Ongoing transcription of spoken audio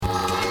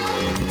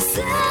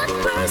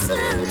Capital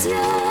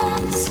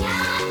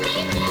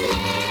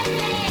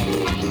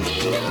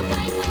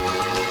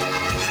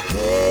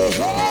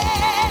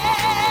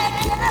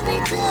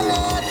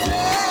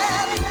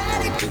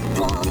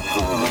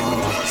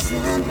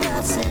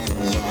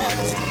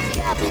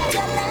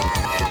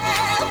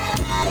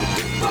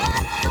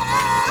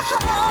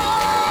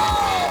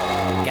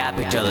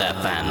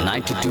FM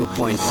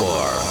 92.4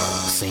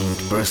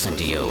 100%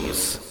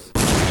 use.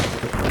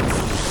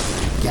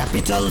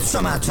 Capital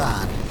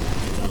समाचार.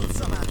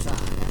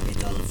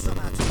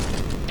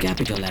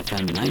 Capital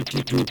FM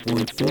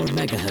 92.4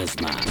 MHz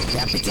मा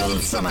Capital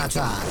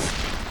समाचार.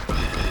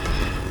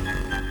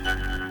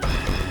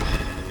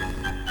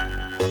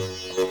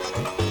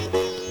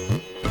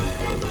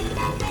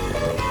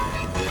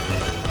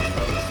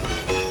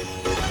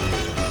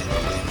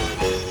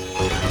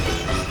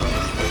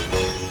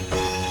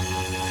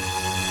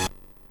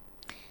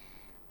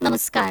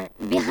 नमस्कार.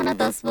 बिहान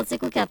 10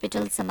 बजेको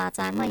क्यापिटल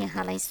समाचारमा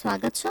यहाँलाई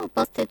स्वागत छ.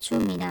 उपस्थित छु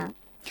मीना.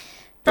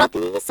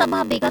 प्रतिनिधि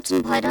सभा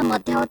विघटन भएर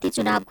मध्यावधि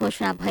चुनाव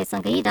घोषणा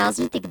भएसँगै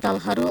राजनीतिक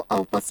दलहरू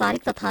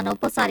औपचारिक तथा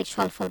अनौपचारिक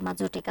छलफलमा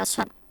जुटेका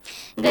छन्.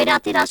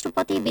 गैराती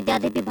राष्ट्रपति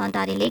विद्यादेवी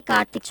भण्डारीले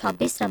कार्तिक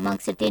 26 र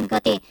मङ्सिर 3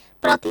 गते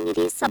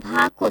प्रतिनिधि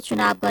सभाको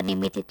चुनाव गर्ने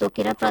मिति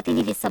तोकेर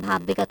प्रतिनिधि सभा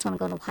विघटन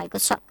गर्नुभएको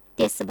छ.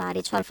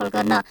 त्यसबारे छलफल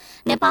गर्न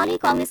नेपाली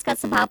कांग्रेसका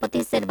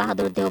सभापति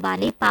शेरबहादुर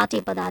देउवाले पार्टी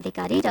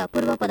पदाधिकारी र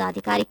पूर्व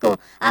पदाधिकारीको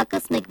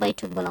आकस्मिक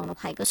बैठक बोलाउनु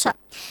भएको छ.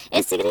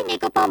 यसैगरी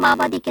नेकपा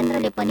माओवादी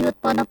केन्द्रले पनि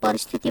उत्पन्न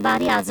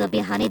परिस्थितिबारे आज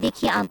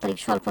बिहानैदेखि आन्तरिक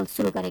छलफल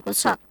शुरू गरेको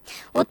छ.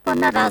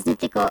 उत्पन्न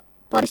राजनीतिक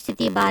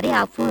परिस्थितिबारे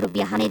आफूहरू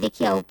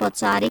बिहानैदेखि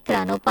औपचारिक र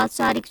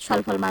अनौपचारिक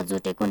छलफलमा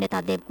जुटेको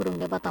नेता देव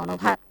गुरुङले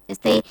बताउनुभयो.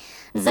 यस्तै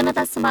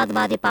जनता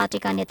समाजवादी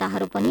पार्टीका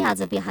नेताहरू पनि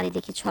आज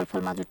बिहानैदेखि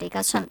छलफलमा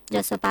जुटेका छन्.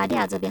 जसपाले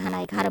आज बिहान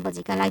 11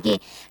 बजेका लागि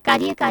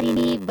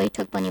कार्यकारिणी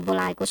बैठक पनि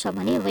बोलाएको छ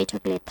भने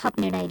बैठकले थप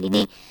निर्णय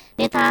लिने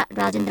नेता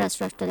राजेन्द्र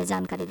श्रेष्ठले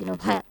जानकारी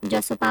दिनुभयो.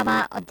 जसपामा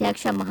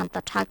अध्यक्ष महन्त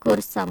ठाकुर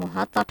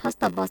समूह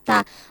तटस्थ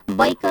बस्दा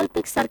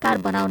वैकल्पिक सरकार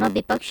बनाउन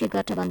विपक्षी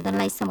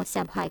गठबन्धनलाई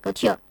समस्या भएको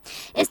थियो.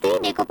 यस्तै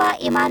नेकपा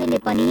एमाले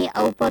पनि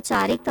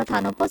औपचारिक तथा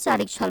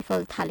अनौपचारिक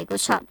छलफल थालेको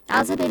छ.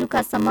 आज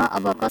बेलुकासम्म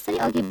अब कसरी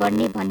अघि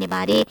बढ्ने भन्ने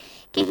बारे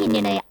केही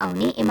निर्णय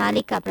आउने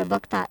एमालेका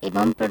प्रवक्ता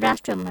एवं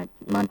परराष्ट्र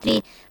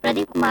मन्त्री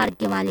प्रदीप कुमार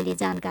गेवालीले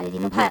जानकारी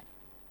दिनुभयो.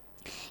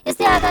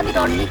 यस्तै आगामी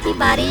रणनीति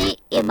बारे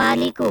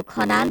एमालेको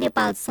खनाल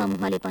नेपाल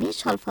समूहले पनि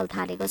छलफल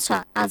थालेको छ.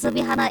 आज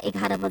बिहान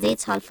 11 बजे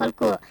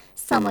छलफलको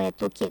समय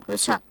तोकिएको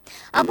छ.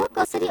 अब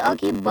कसरी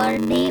अघि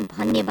बढ्ने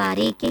भन्ने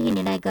बारे केही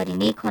निर्णय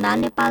गरिने खनाल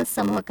नेपाल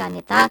समूहका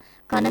नेता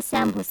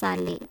घनश्याम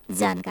भूषालले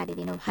जानकारी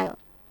दिनुभयो.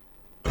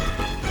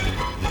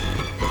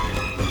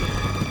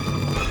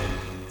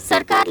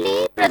 सरकारले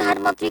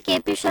प्रधानमन्त्री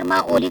केपी शर्मा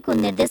ओलीको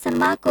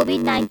निर्देशनमा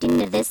कोभिड-19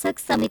 निर्देशक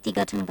समिति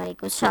गठन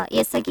गरेको छ.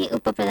 यसअघि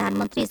उप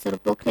प्रधानमन्त्री ईश्वर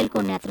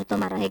पोखरेलको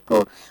नेतृत्वमा रहेको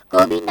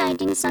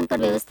कोभिड-19 संकट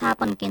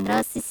व्यवस्थापन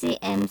केन्द्र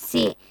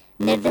सीसीएमसी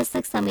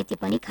निर्देशक समिति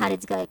पनि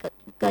खारेज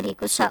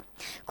गरिएको छ.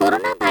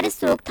 कोरोना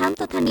भाइरस रोकथाम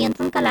तथा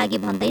नियन्त्रणका लागि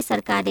भन्दै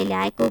सरकारले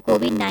ल्याएको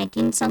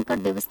कोभिड-19 संकट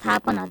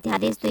व्यवस्थापन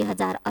अध्यादेश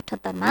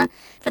 2078 मा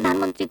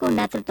प्रधानमन्त्रीको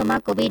नेतृत्वमा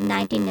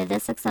कोभिड-19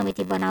 निर्देशक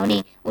समिति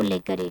बनाउने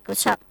उल्लेख गरिएको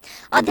छ.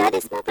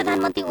 अध्यादेशमा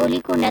प्रधानमन्त्री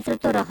ओलीको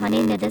नेतृत्व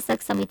रहने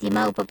निर्देशक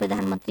समितिमा उप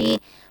प्रधानमन्त्री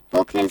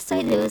पोखरेल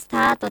सहित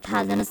व्यवस्था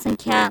तथा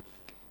जनसंख्या,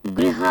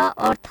 गृह,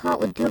 अर्थ,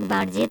 उद्योग,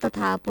 वाणिज्य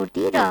तथा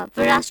आपूर्ति र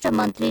परराष्ट्र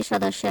मन्त्री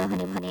सदस्य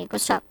रहने भनिएको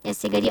छ.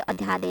 यसैगरी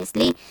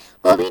अध्यादेशले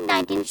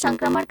कोभिड-19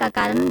 संक्रमणका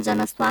कारण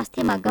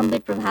जनस्वास्थ्यमा गम्भीर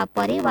प्रभाव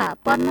परे वा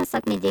पर्न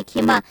सक्ने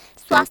देखिएमा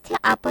स्वास्थ्य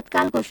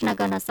आपतकाल घोषणा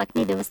गर्न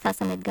सक्ने व्यवस्था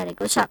समेत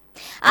गरेको छ.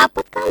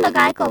 आपतकाल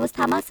लगाएको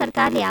अवस्थामा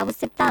सरकारले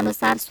आवश्यकता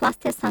अनुसार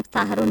स्वास्थ्य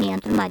संस्थाहरू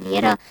नियन्त्रणमा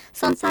लिएर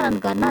सञ्चालन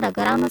गर्न र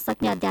गराउन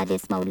सक्ने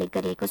अध्यादेशमा उल्लेख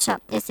गरिएको छ.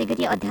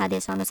 यसैगरी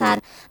अध्यादेश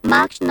अनुसार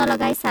मास्क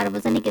नलगाई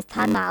सार्वजनिक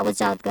स्थानमा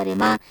आवतजावत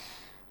गरेमा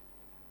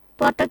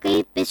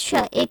पटकै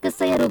पिछ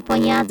 100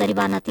 रुपैयाँ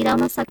जरिवाना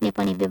तिराउन सक्ने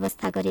पनि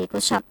व्यवस्था गरिएको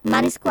छ.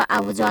 मानिसको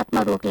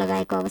आवाजावतमा रोक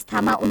लगाएको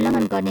अवस्थामा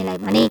उल्लङ्घन गर्नेलाई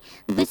भने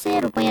 200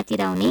 रुपैयाँ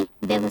तिराउने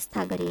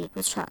व्यवस्था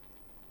गरिएको छ.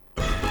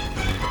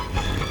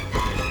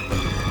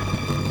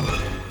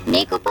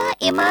 नेकपा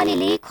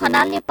एमाले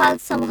खनाल नेपाल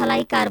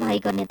समूहलाई कारबाही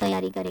गर्ने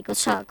तयारी गरेको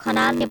छ.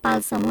 खनाल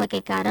नेपाल समूहकै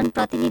कारण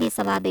प्रतिनिधि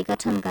सभा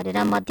विघटन गरेर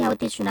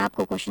मध्यावधि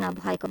चुनावको घोषणा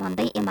भएको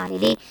भन्दै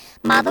एमाले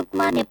माधव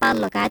कुमार नेपाल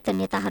लगायत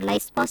नेताहरूलाई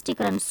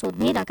स्पष्टीकरण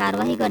सोध्ने र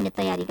कारबाही गर्ने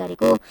तयारी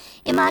गरेको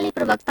एमाले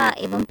प्रवक्ता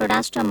एवं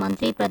परराष्ट्र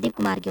मन्त्री प्रदीप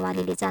कुमार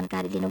गेवालीले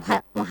जानकारी दिनुभयो.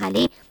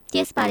 उहाँले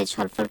त्यसबारे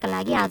छलफलका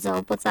लागि आज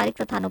औपचारिक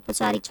तथा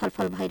अनौपचारिक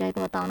छलफल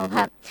भइरहेको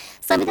बताउनुभयो.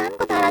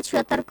 संविधानको धारा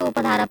 76 को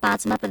उपधारा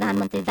 5 मा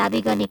प्रधानमन्त्री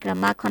दावी गर्ने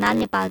क्रममा खनाल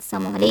नेपाल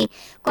समूहले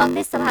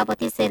कांग्रेस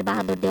सभापति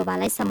शेरबहादुर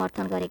देउवालाई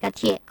समर्थन गरेका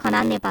थिए.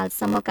 खनाल नेपाल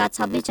समूहका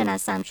 26 जना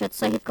सांसद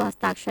सहितको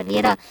हस्ताक्षर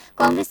लिएर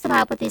कांग्रेस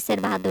सभापति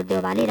शेरबहादुर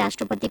देउवाले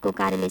राष्ट्रपतिको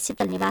कार्यालय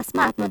शीतल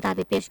निवासमा आफ्नो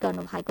दावी पेश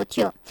गर्नु भएको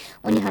थियो.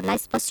 उनीहरूलाई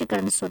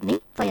स्पष्टीकरण सोध्ने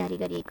तयारी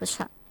गरिएको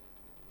छ.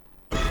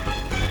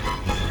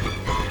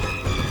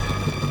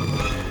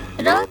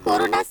 र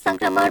कोरोना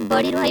संक्रमण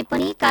बढिरहे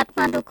पनि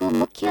काठमाडौँको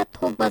मुख्य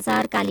थोक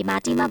बजार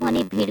कालीमाटीमा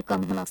भने भीड़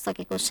कम हुन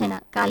सकेको छैन।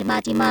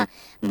 कालीमाटीमा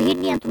भीड़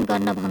नियन्त्रण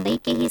गर्न भन्दै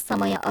केही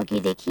समय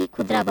अघिदेखि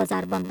खुद्रा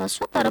बजार बन्द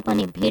छ, तर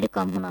पनि भीड़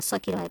कम हुन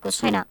सकिरहेको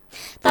छैन।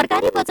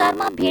 तरकारी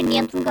बजारमा भीड़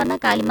नियन्त्रण गर्न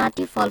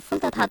कालीमाटी फलफूल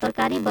तथा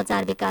तरकारी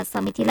बजार विकास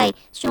समितिलाई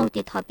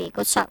चुनौती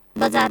थपिएको छ।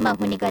 बजारमा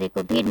हुने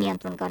गरेको भीड़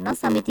नियन्त्रण गर्न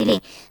समितिले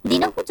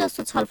दिनहुँ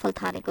जसो छलफल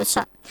थालेको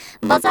छ।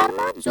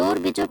 बजारमा जोर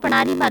बिजोर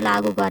प्रणालीमा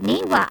लागू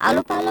गर्ने वा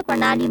आलोपालो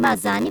प्रणालीमा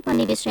जाने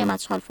भन्ने विषयमा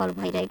छलफल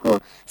भइरहेको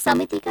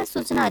समितिका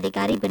सूचना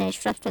अधिकारी विनय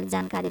श्रेष्ठले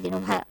जानकारी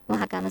दिनुभयो।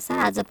 उहाँका अनुसार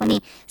आज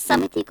पनि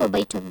समितिको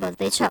बैठक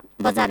बस्दैछ।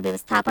 बजार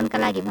व्यवस्थापनका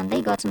लागि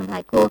भन्दै गठन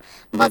भएको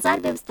बजार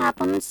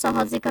व्यवस्थापन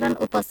सहजीकरण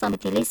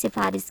उपसमितिले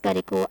सिफारिस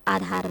गरेको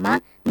आधारमा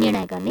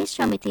निर्णय गर्ने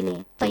समितिले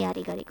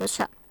तयारी गरेको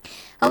छ।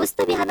 हवस्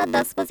त बिहान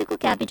 10 बजेको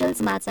क्यापिटल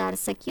समाचार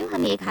सकियो।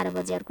 हामी 11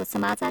 बजेको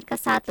समाचारका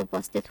साथ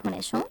उपस्थित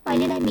हुनेछौँ।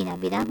 अहिलेलाई मिना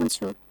बिदा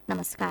हुन्छु।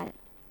 नमस्कार।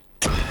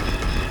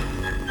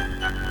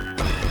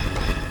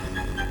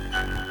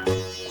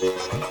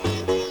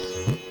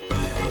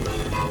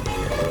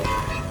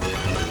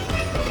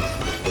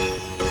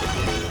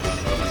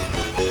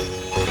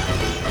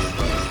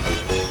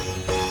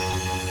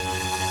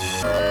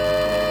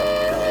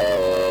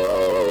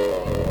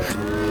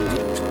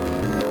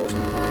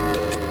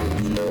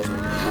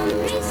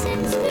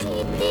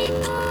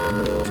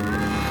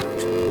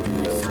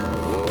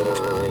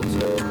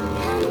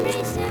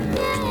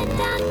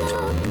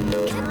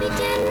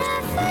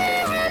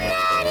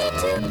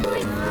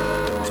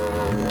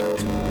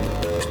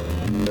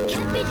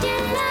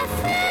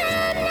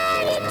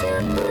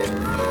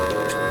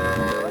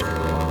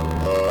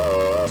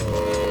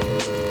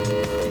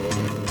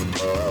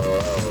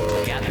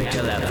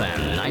 Capital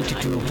FM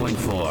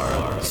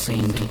 92.4,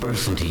 same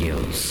person to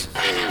use.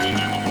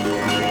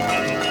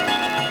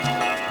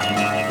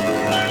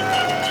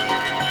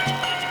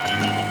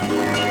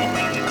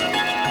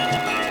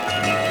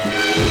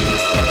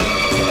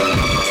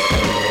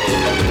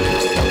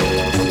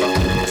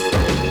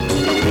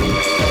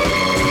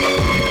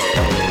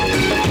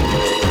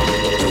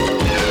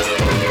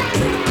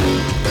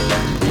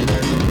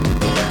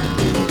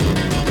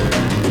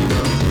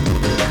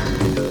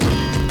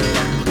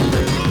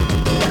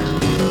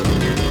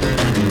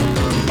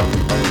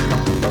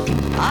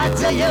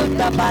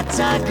 एउटा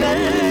बाचा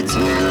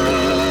गर्छु,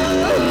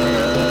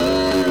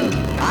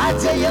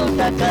 आज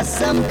एउटा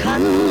कसम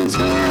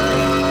खान्छु,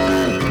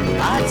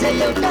 आज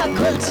एउटा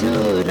खोल्छु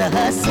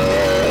रहस्य,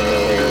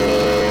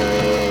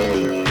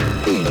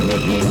 तिमी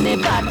हिँड्ने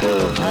बाटो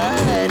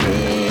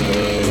भरे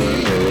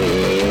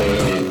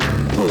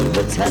फुल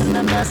छर्न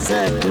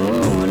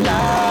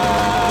नसकुला,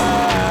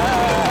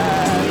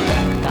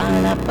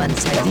 काँडा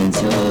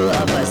पन्छाइदिन्छु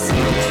अवश्य,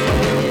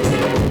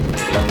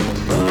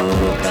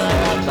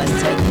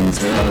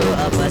 पन्छाइदिन्छु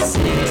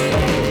अवश्य।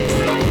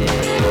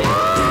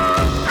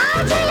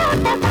 आज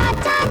एउटा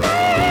बाचा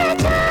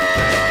गर्छु,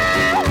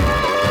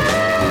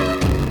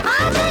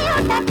 आज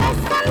एउटा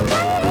कसम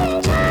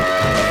खान्छु,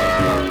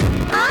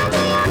 आज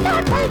एउटा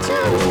खोल्छु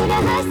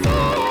रहस्य,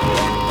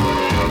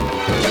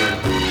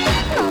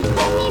 म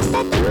पनि त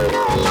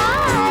तिम्रो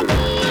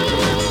लागि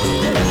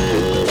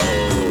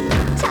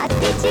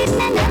छाती चिर्न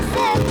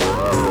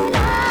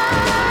नसकुला,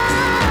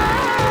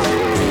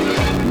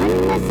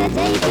 मनमा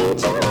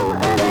सजाइदिन्छु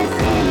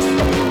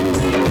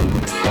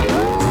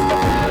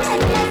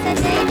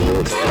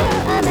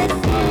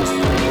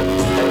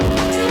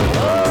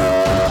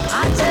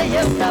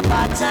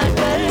बाचा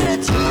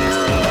गर्छु,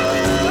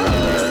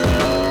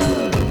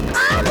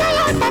 आज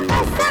एउटा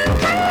कसम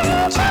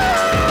खान्छु।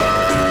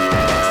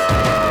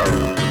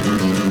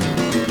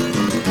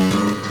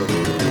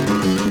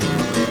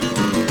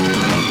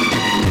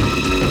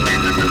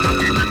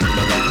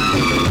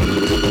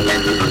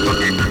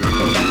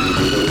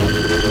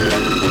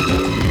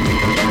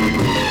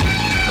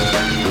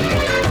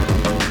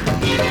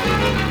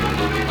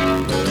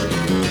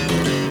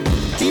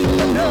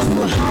 तिम्रो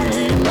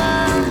मुहारमा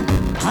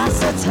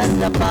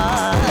छन्न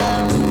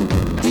पाऊ,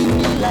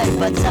 तिमीलाई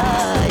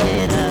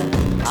बचाएर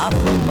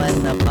आफू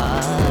मर्न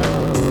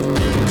पाऊ,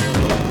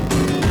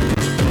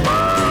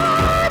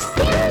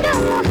 तिम्रो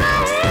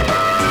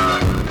मुहारमा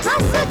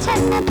हाँसो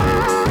छन्न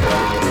पाऊ,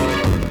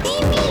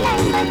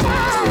 तिमीलाई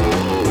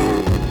बचाएर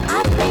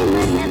आफै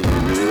मर्न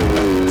पाऊ,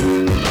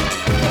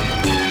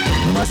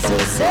 म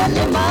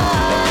सोसेलमा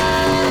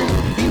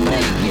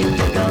तिम्रै गीत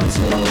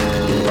गाउँछु,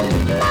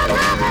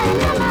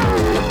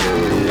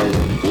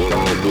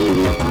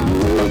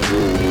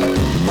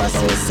 म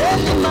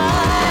सोसेलमा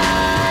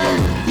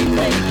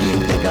तिम्रै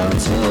गीत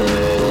गाउँछु,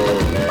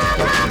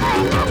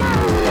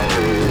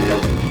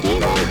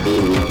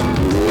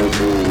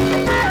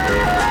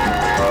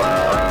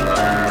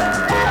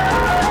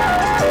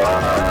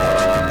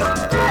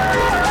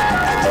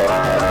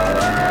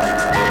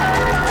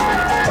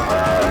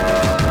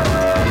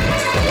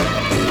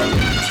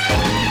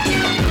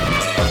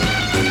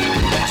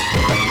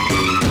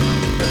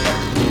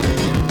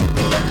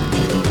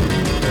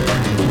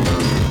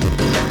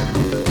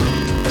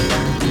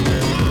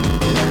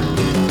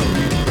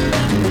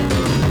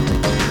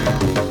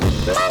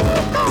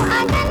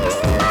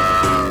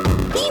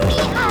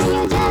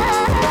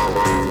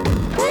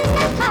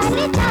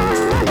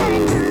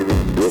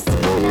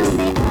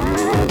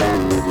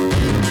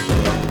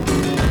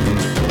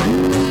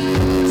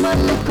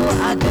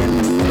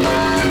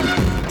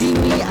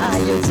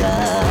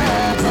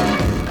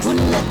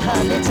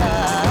 हाल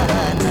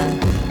जान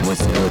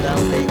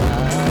मुस्कुराउँदै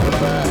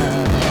अब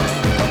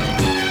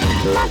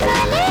म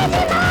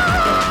कलेजमा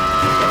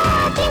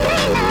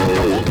तिम्रै नाम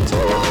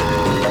लेख्छु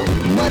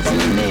म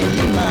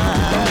जुनेलीमा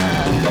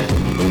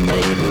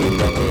तिम्रै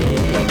रूप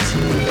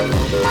देख्छु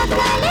म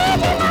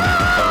कलेजमा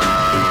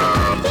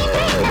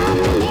तिम्रै नाम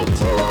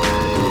लेख्छु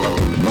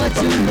म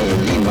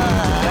जुनेलीमा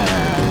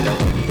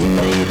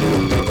तिम्रै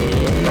रूप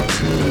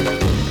देख्छु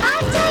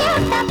आज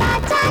एउटा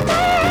बाचा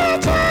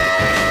गर्छु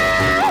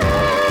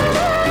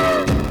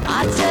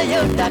आज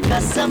एउटा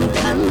कसम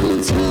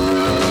खान्छु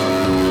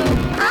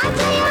आज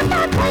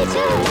एउटा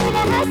खोज्छु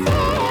रहस्य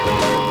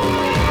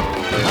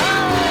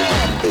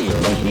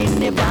तिमी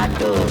हिँड्ने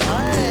बाटो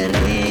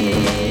भरि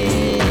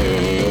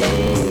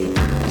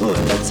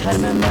फुल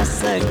छर्न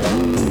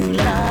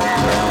नसकुला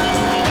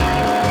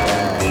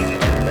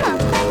म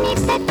पनि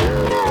त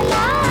तिम्रो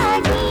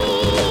लागि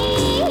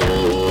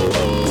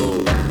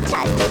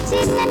छाती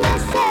चिर्न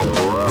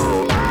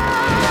नसकुला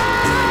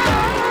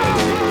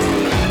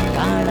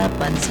काँडा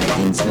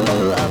पन्छाइदिन्छु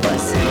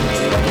अवश्य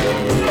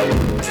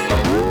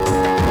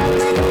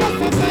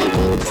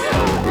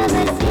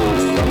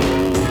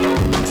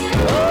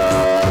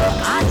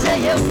आज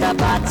एउटा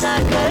बाचा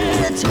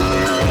गर्छु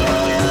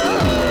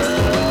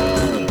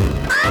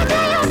आज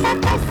एउटा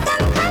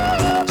कसम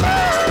खान्छु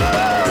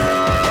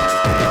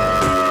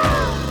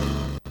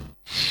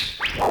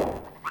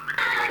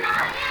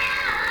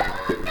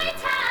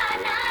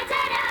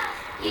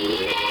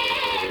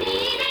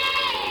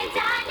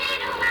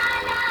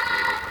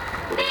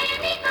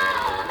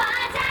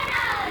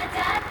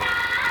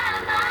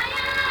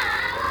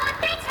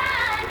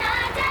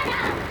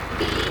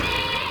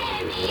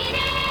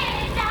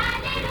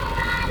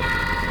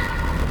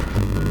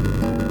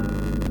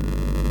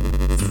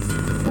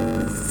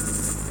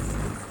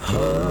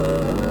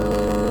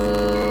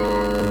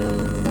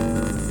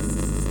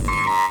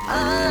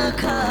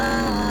आँखा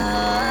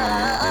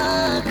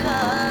आँखा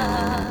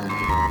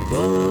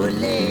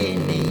बोले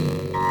नि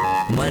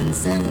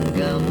मनसँग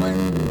मन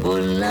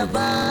बोल्न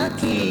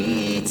बाँकी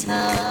छ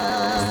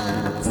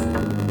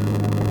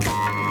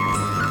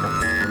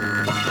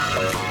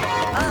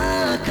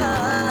आँखा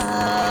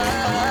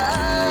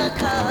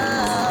आँखा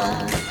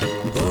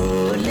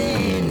बोले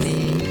नि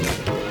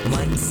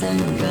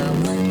मनसँग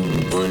मन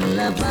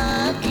बोल्न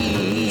बाँकी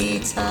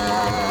छ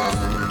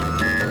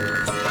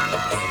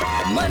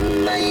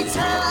मनमै छ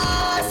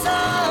आशा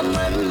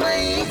मनमै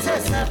छ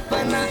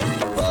सपना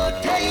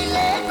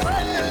ओठैले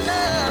खोल्न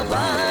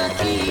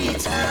बाँकी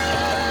छ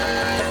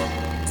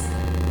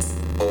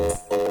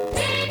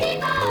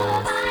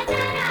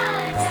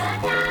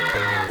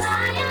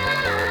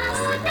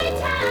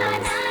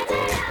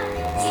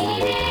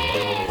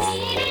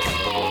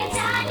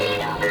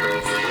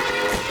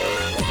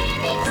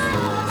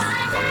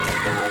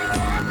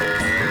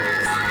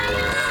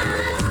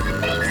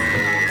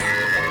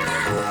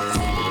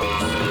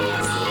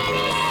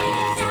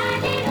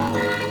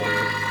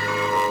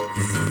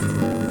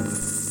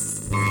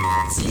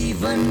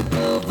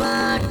जीवनको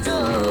बाटो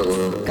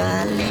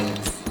उकाले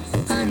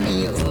अनि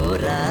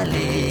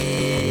ओह्राले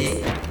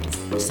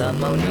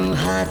समाउनु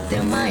हात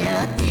माया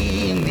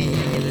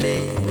तिमीले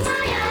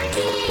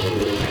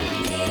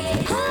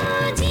हो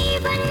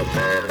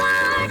जीवनको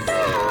बाटो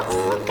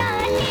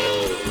उकाले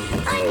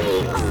अनि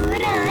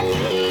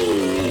ओह्राले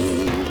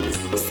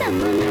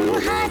समाउनु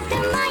हात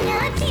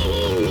माया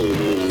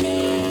तिमीले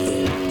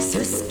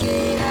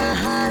सुस्केर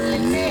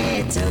हाल्ने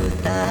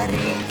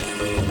चौतारे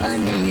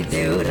अनि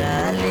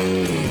देउराले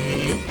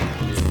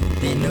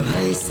दिनु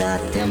है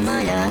साथ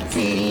माया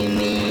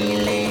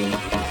तिमीले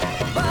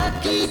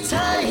बाँकी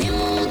छ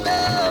हिउँद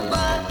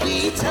बाँकी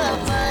छ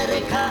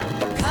बर्खा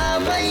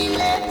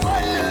घामैले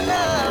फल्न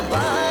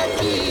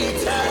बाँकी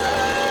छ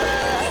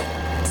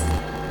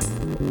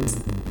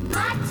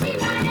माछी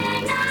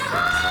मर्न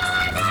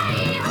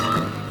हुँदै हो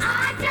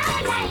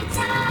आजलाई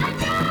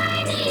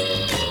चाटनी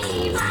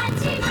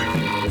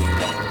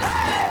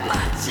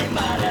माछी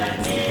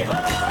मर्ने हो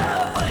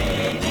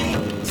बहिनी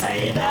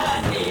छैन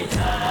नि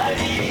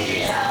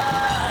धरिया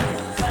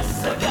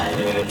कसो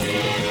गर्ने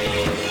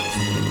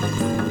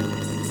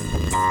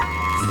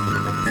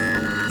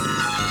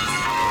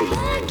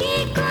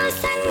बगेको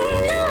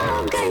सन्लो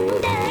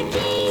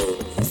गण्डकी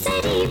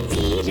सरी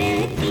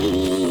पिरती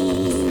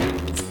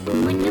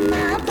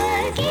मनमा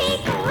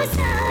बगेको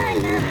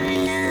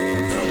सालाला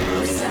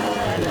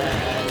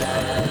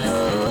हो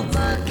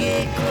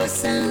बगेको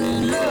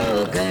सङ्लो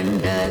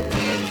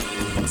गण्डकी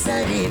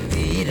सरी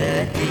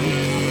पिरती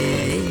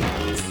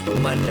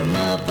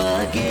मनमा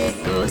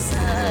बगेको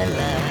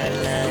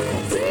सालाला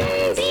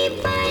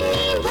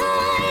दिपनी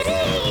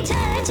भरे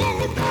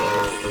झझलको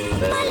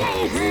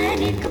मलाई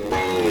हरेक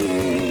पल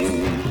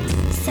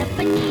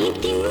सपनी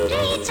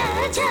तिम्रै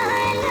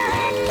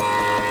झझलला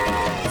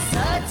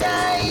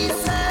सजाई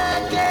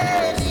सके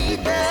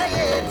हृदय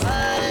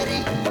भरि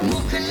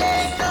मुखले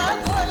का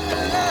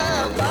बोल्न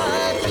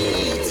बाँकी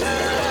छ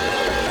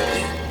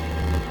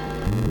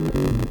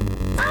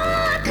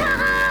आँखा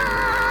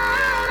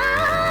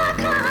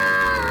आँखा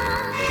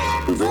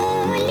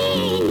बोले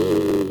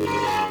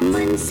नि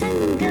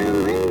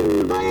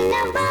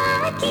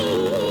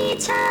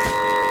छ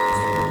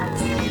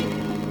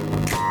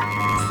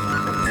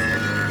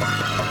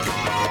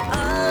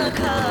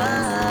आँखा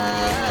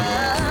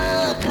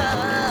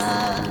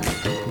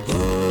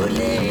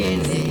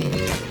बोलेले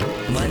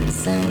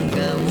मनसँग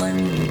मन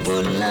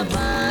बोल्न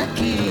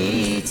बाँकी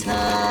छ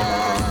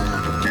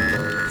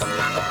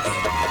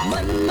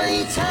मनमै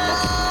छ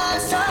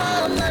आशा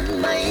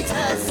मनमै छ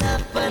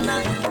सपना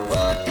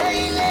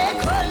ओठैले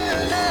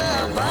खोल्न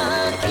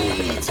बाँकी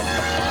छ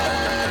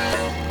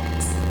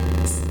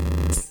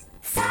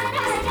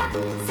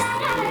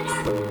सररा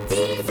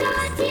चिसो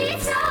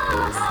चिसो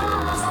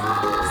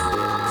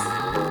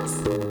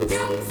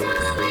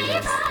जुमसमै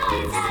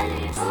बाजार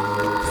हो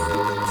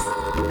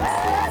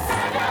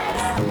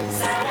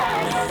सररा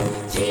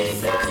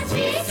चिसो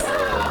चिसो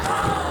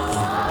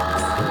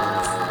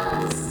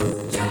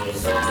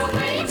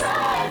जुमसमै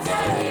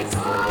बाजार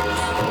हो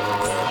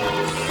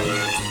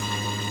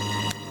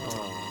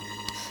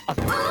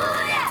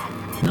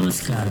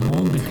नमस्कार, म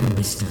विक्रम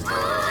विष्ट।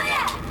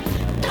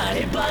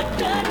 टाढेबाट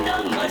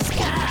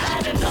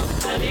नमस्कार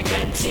नगरी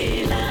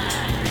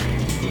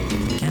गन्छेलाई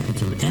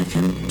क्यापिटल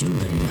एफएम ट्युन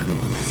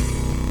गरिरहनुहोला।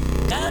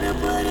 टाढो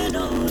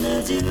परेनौ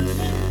नजिउन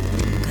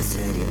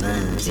कसरी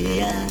मान्छे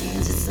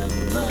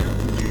आजसम्म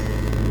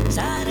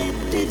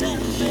चारैतिर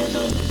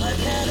बेलो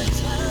भर्यार छ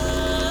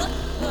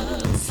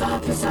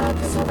साथ साथ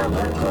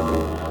सदाभरको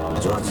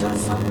जो छ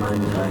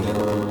सम्बन्ध यो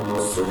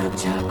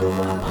सुरक्षाको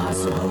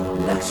आभास हो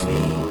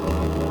लक्ष्मी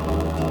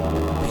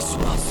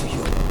विश्वास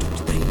यो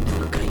टुट्दैन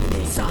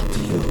कहिले साथ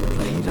यो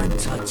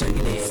रहिरहन्छ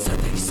जहिले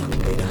सधैँ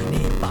सँगै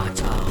रहने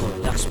बाचा हो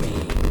लक्ष्मी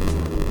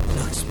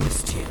लक्ष्मी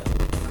स्टिल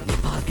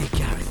नेपालकै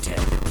क्यारेक्टर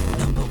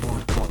नम्बर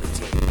 1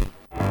 क्वालिटी।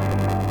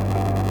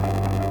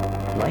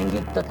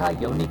 लैङ्गिक तथा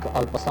यौनिक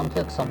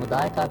अल्पसंख्यक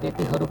समुदायका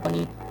व्यक्तिहरू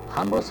पनि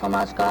हाम्रो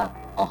समाजका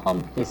अहम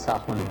हिस्सा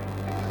हुन्।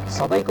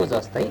 सबैको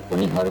जस्तै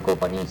उनीहरूको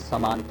पनि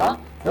समानता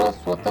र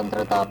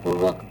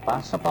स्वतन्त्रतापूर्वक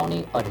बाँच्न पाउने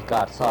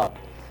अधिकार छ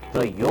र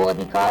यो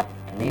अधिकार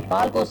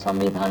नेपालको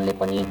संविधानले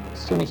पनि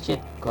सुनिश्चित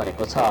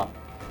गरेको छ।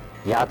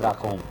 याद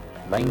राखौं,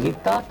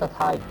 लैङ्गिकता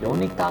तथा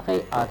यौनिकताकै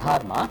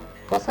आधारमा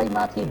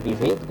कसैमाथि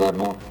विभेद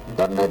गर्नु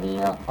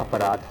दण्डनीय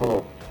अपराध हो।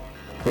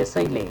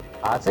 त्यसैले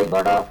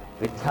आजैबाट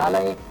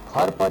विद्यालय,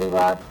 घर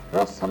परिवार र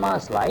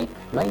समाजलाई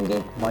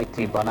लैङ्गिक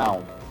मैत्री बनाऊ।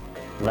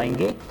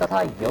 लैङ्गिक तथा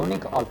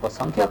यौनिक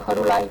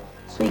अल्पसंख्यकहरूलाई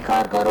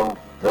स्वीकार गरौँ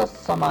र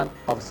समान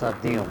अवसर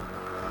दियौँ।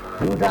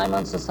 ब्लू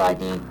डायमन्ड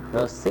सोसाइटी र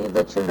सेभ द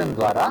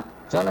चिल्ड्रेनद्वारा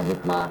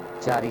जनहितमा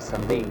जारी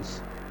सन्देश।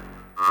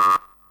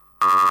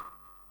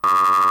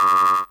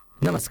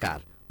 नमस्कार,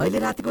 अहिले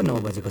रातिको 9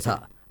 बजेको छ।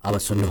 अब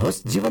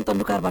सुन्नुहोस् जीवन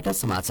तन्डुकारबाट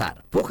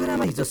समाचार।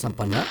 पोखरामा हिजो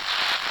सम्पन्न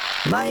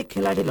एक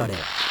खेलाडी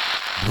लडेर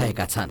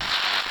भएका छन्।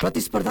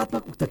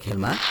 प्रतिस्पर्धात्मक उक्त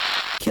खेलमा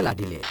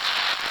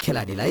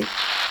खेलाडीलाई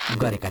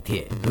गरेका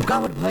थिए।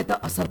 रुकावट भए त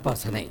असर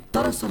पर्छ नै,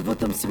 तर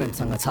सर्वोत्तम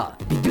सिमेन्टसँग छ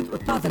विद्युत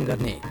उत्पादन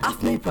गर्ने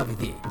आफ्नै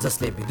प्रविधि,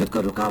 जसले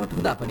विद्युतको रुकावट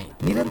हुँदा पनि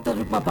निरन्तर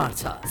रूपमा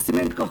बाँड्छ।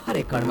 सिमेन्टको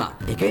हरेक कणमा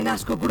एकै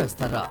नासको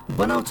गुणस्तर र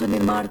बनाउँछ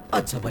निर्माण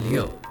अझ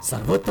बलियो।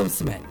 सर्वोत्तम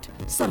सिमेन्ट,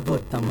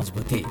 सर्वोत्तम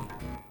मजबुती।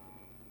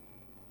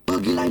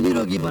 रोगीलाई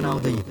निरोगी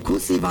बनाउँदै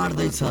खुसी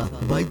बाँड्दैछ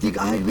वैदिक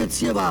आयुर्वेद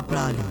सेवा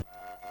प्रणाली।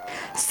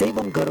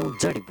 सेवन गरौँ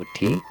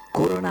जडीबुटी,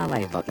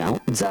 कोरोनालाई भगाऊ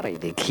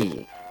जरैदेखि।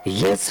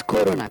 यस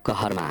कोरोना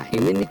कहरमा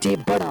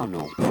इम्युनिटी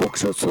बढाउनु,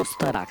 फोक्सो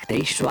स्वस्थ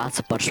राख्दै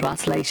श्वास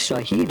प्रश्वासलाई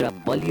सही र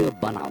बलियो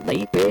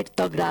बनाउँदै पेट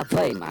तगडा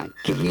भएमा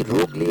केही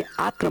रोगले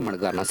आक्रमण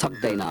गर्न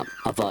सक्दैन।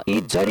 अब यी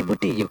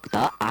जडीबुटी युक्त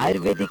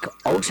आयुर्वेदिक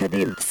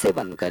औषधि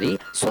सेवन गरी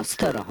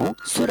स्वस्थ रहौं,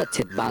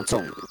 सुरक्षित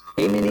बाँचौं।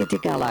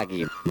 इम्युनिटीका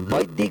लागि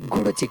वैदिक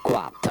गुडची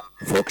क्वाथ,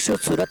 फोक्सो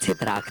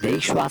सुरक्षित राख्दै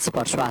श्वास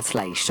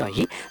प्रश्वासलाई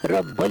सही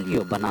र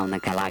बलियो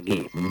बनाउनका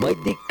लागि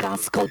वैदिक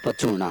काँसकल्प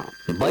चूर्ण,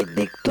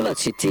 वैदिक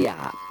तुलसी चिया,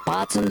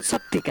 पाचन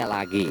शक्तिका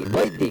लागि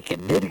वैदिक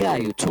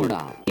दीर्घायु चूर्ण।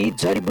 यी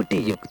जडीबुटी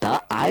युक्त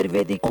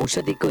आयुर्वेदिक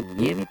औषधिको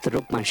नियमित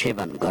रूपमा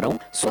सेवन गरौं,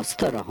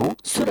 स्वस्थ रहौं,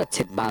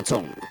 सुरक्षित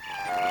बाँचौं।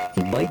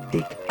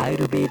 वैदिक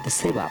आयुर्वेद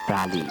सेवा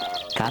प्रणाली,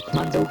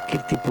 काठमाडौँ,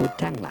 कीर्तिपुर,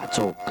 ट्याङ्ला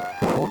चोक।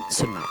 Phone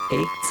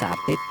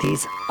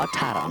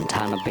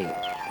 01431898,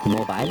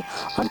 mobile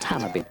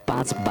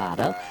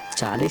 985124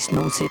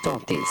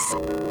 40934।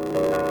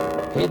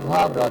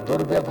 भेदभाव र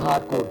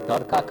दुर्व्यवहारको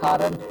डरका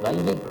कारण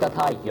लैङ्गिक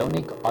तथा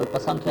यौनिक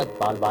अल्पसंख्यक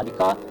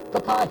बालबालिका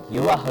तथा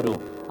युवाहरू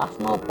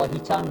आफ्नो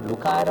पहिचान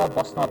लुकाएर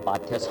बस्न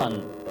बाध्य छन्।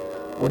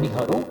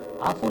 उनीहरू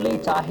आफूले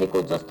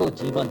चाहेको जस्तो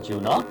जीवन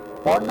जिउन,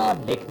 पढ्न,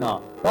 लेख्न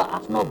र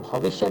आफ्नो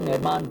भविष्य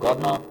निर्माण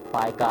गर्न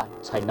पाएका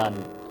छैनन्,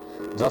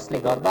 जसले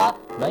गर्दा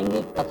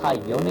लैङ्गिक तथा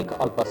यौनिक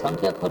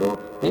अल्पसंख्यकहरू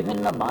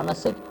विभिन्न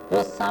मानसिक र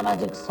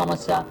सामाजिक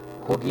समस्या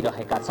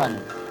भोगिरहेका छन्।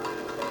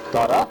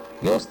 तर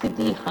यो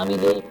स्थिति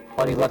हामीले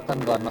परिवर्तन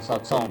गर्न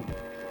सक्छौं।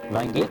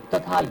 लैङ्गिक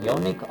तथा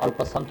यौनिक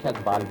अल्पसंख्यक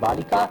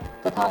बालबालिका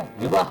तथा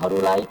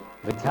युवाहरूलाई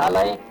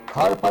विद्यालय,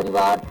 घर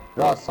परिवार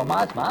र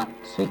समाजमा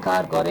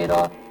स्वीकार गरेर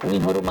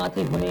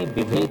उनीहरूमाथि हुने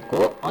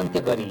विभेदको अन्त्य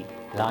गरी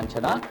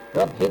लाञ्छना र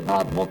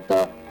भेदभाव मुक्त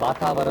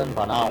वातावरण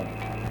बनाऊ।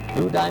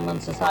 ब्लू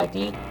डायमन्ड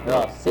सोसाइटी र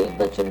सेभ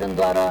द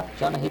चिल्ड्रेनद्वारा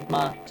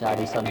जनहितमा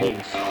जारी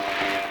सन्देश।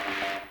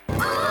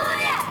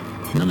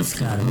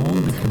 नमस्कार म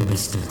विक्रम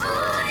विष्ट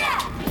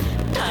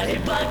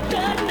टाढेबाट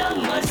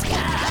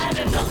नमस्कार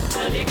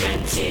नक्कली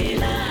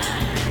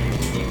मान्छेलाई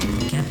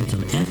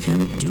क्यापिटल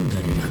एफएम ट्युन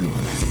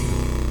गरिरहनुहोला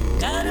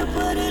गाह्रो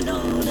परेन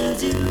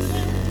जिउन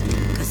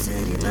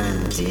कसरी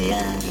बाँचे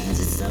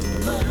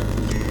आजसम्म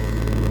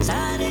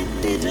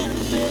चारैतिर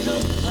मेरो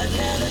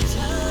अँध्यारो छ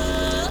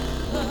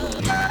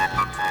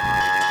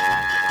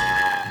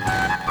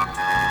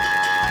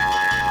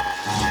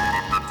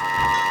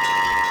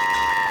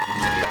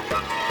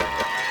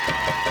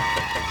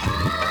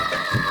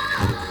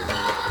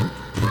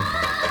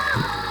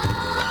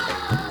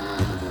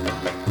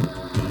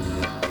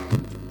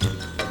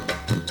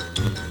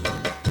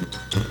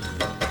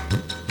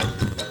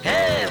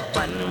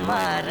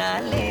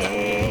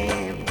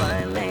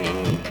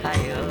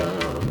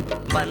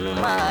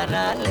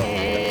बनमाराले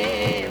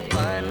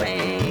बनै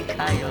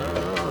खायो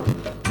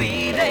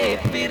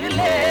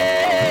पिरले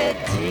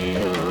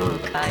जिउ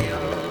खायो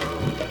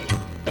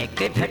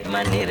एकै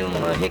भेटमा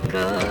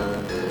निर्मोहीको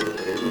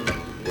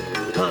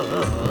हो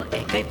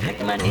एकै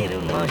भेटमा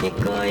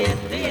निर्मोहीको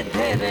यति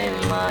धेरै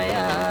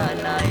माया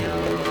लायो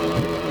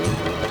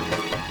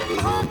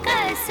भोका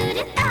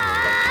सुरता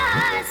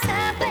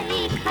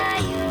सबै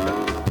खायो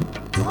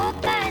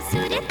भोका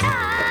सुरता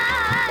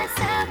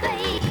सबै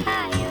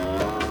खायो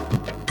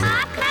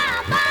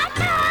आँखाबाट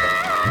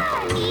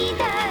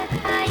निद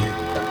खायो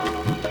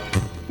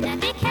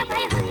नदेख्या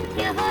भए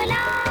हुन्थ्यो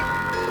होला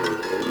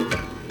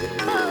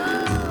हो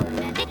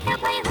नदेख्या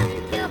भए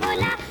हुन्थ्यो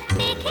होला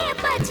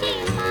देखेपछि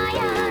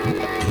माया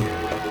लायो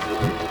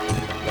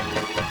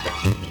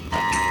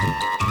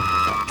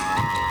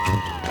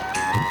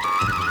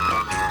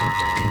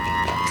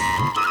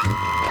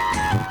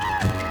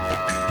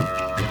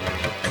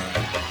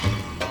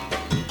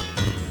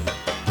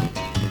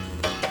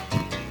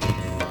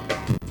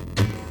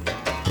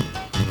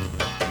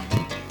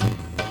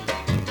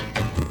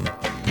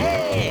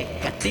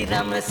कति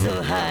राम्रो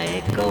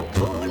सुहाएको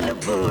फुल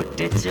बुट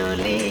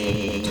चोली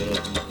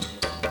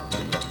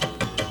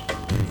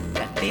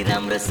कति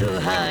राम्रो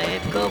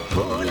सुहाएको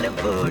फुल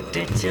बुट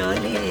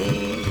चोली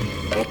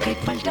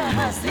एकैपल्ट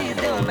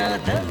हाँसिदेऊ न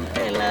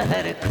दन्ते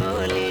लहर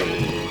खोली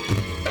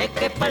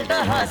एकैपल्ट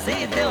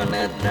हाँसिदेऊ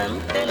न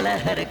दन्ते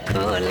लहर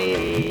खोली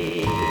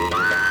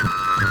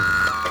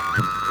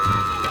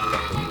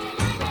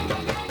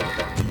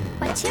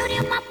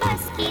पछ्यौरीमा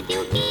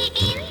पस्किदेऊ कि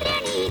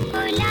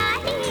इन्द्रणीको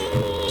लाली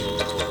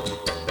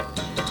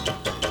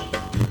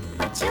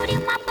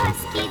पछ्यौरीमा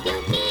पस्किदेऊ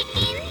कि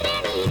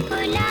इन्द्रणीको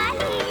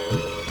लाली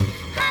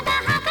हाँगा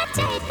हाँगा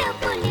चैत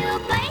बोल्यो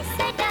बैस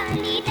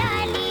डाली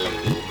डाली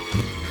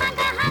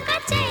हाँगा हाँगा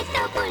चैत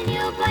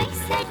बोल्यो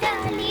बैस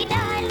डाली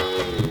डाली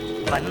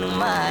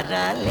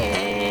बनमाराले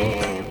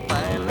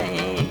बनै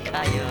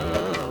खायो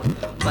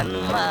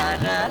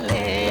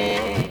बनमाराले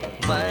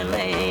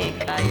बनै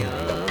खायो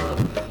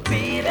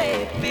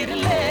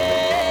पिरले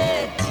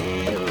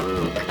जिउ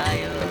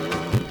खायो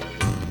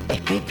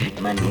एकै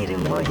भेटमा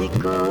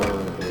निर्मोहीको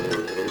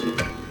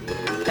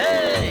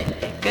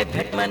एकै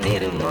भेटमा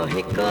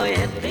निर्मोहीको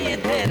यति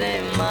धेरै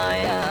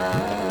माया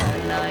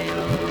लायो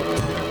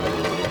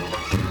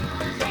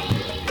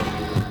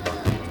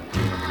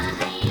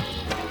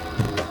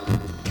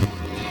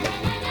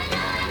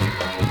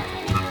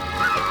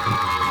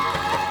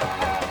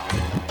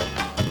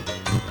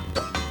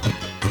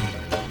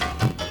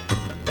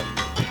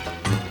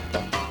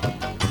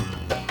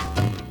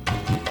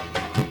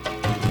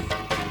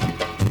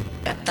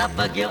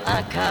बग्यो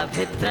आँखा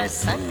भित्र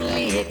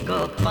सङ्लिएको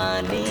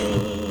पानी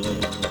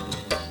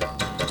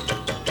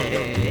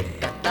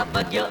कता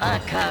बग्यो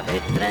आँखा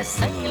भित्र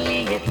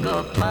सङ्लिएको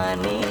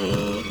पानी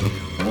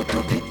मुटु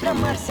भित्र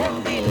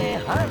मर्स्याङ्दीले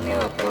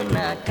हान्यो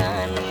कुना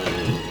कानी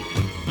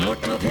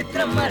मुटु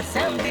भित्र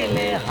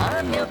मर्स्याङ्दीले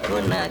हान्यो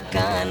कुना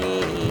कानी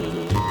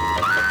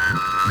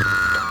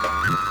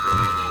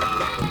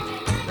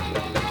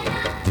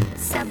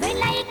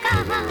सबैलाई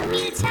कहाँ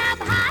मिल्छ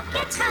भाग्य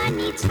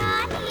छानी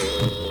छानी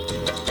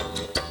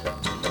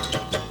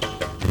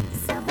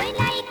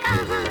सबैलाई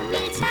कहाँ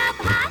मिल्छ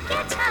भाग्य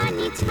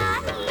छानी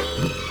छानी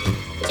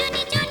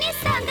जुनी जुनी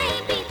सँगै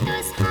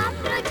बितोस्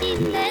हाम्रो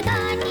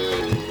जिन्दगानी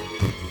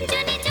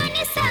जुनी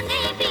जुनी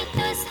सँगै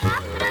बितोस्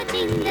हाम्रो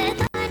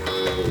जिन्दगानी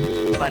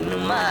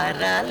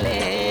बनमाराले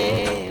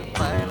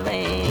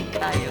बनै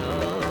खायो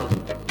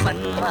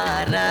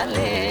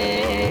बनमाराले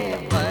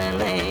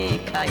बनै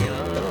खायो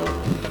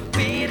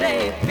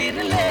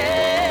पिरले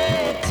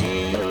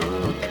जिउ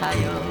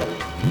खायो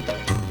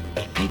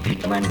एकै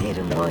भेटमा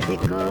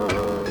निर्मोहीको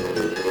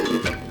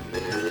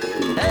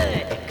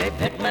एकै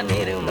भेटमा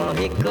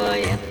निर्मोहीको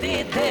यति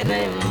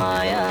धेरै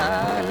माया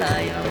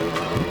लायो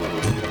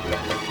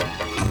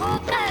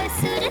भोका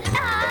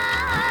सुरता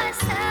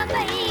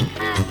सबै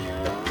खायो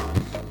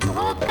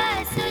भोका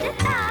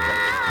सुरता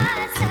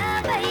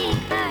सबै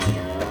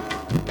खायो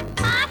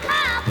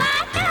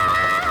आँखाबाट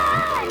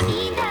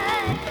निद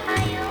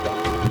खायो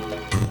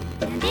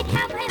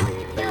नदेखा भए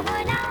हुन्थ्यो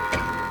होला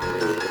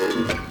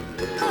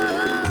हो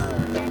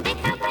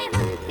नदेखा भए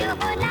हुन्थ्यो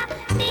होला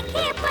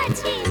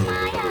देखेपछि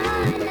माया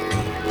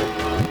लायो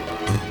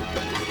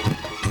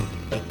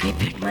एकै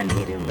भेटमा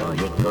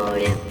निर्मोहीको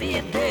यति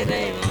धेरै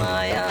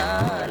माया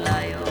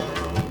लायो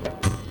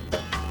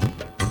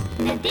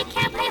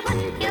नदेख्या भए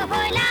हुन्थ्यो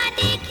होला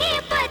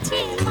देखेपछि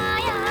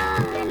माया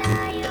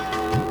लायो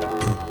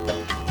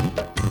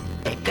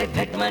एकै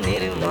भेटमा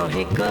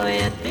निर्मोहीको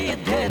यति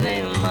धेरै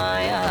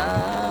माया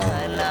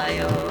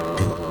लायो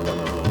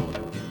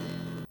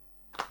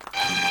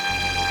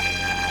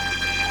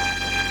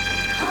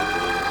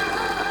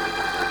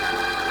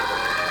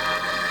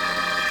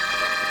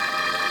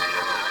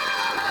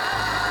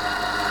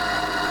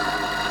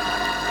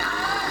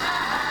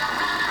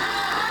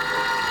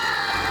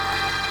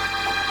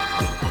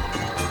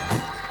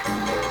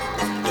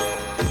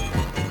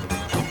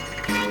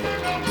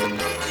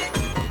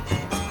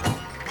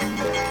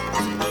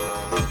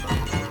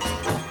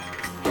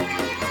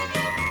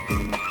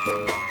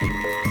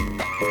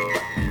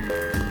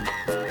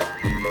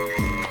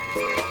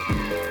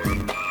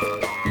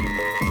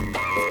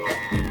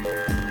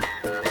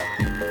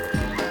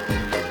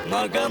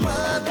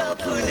मगमग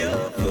फुल्यो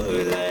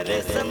फुल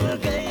रेशम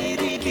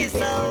गैरी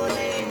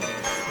बिसाउने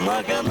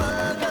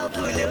मगमग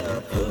फुल्यो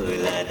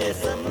फुल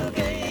रेशम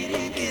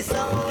गैरी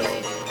बिसाउने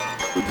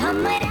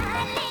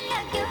भमराले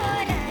लग्यो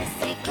रस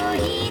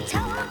कोही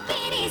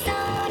छोकेरी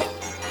साउने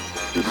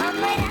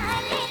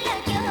भमराले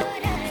लग्यो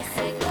रस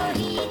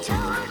कोही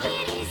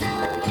छोकेरी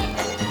साउने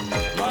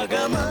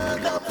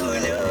मगमग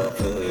फुल्यो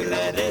फुल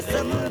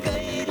रेशम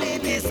गैरी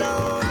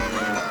बिसाउने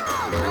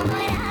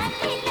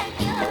भमराले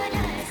लग्यो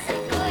रस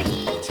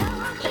कोही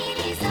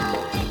छोकेरी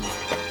साउने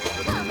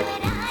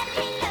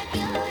भमराले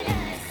लग्यो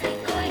रस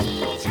कोही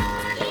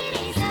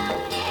छोकेरी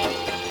साउने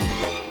भमराले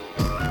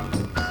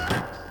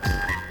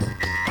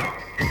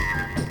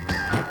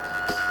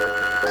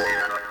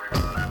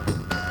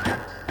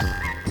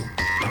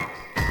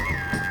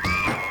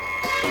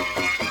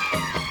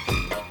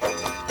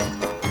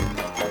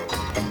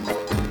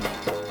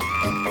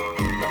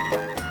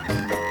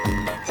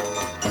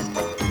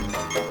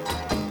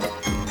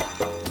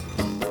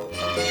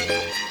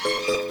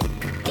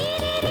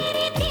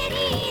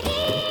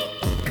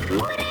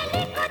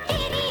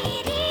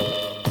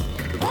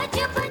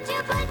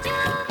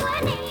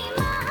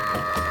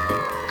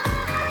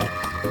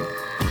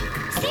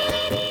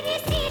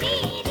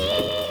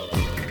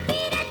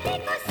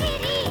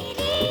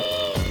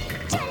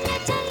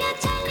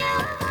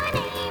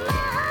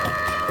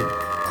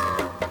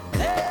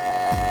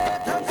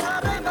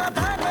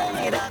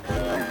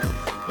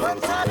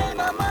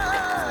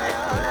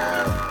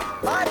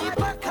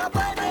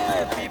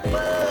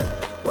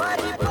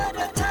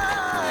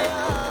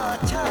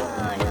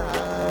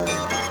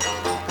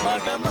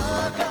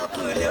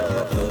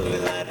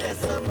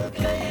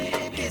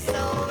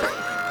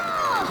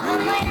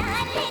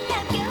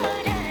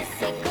रस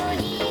कोही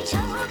छोकेरी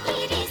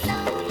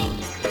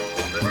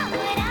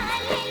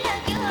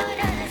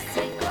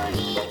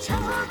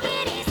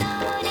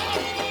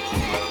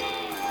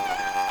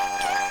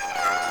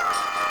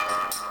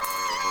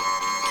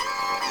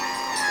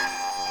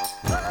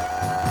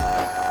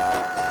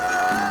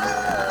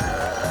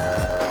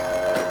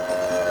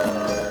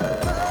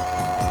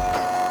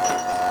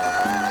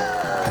भमराले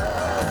लग्यो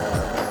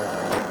रस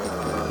कोही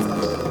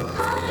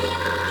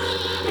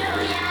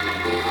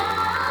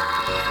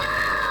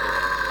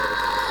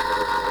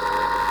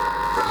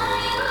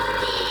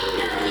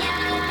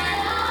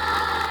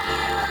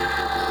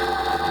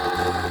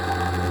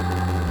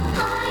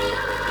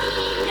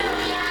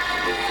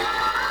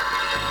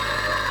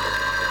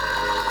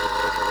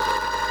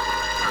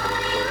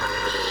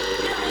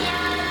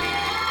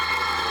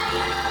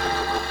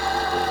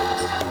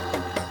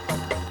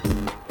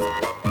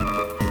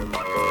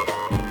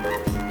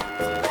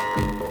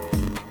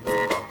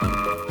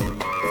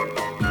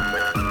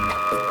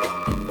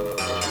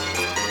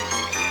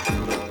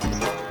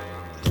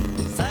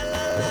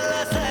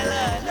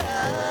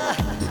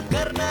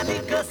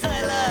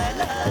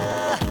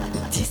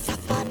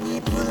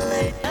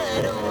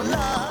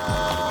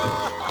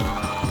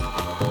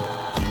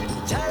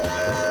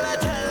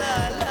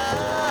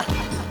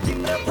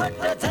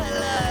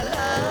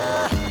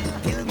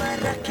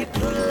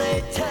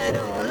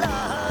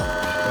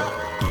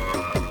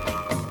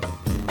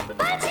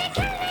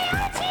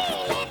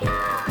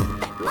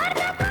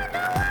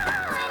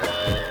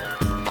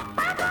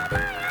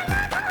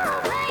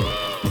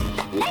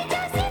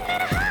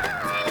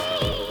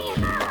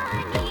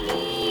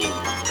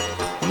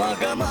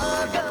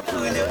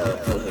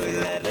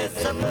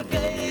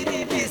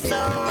छोकेरी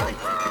साउने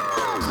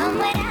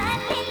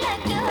भमराले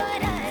लग्यो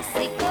रस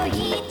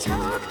कोही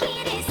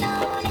छोकेरी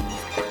साउने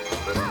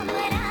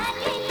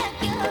भमराले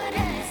लग्यो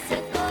रस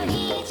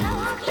कोही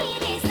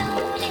छोकेरी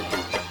साउने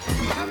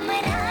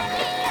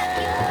भमराले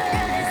लग्यो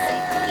रस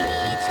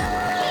कोही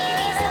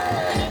छोकेरी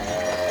साउने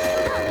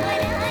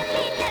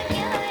भमराले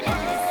लग्यो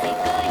रस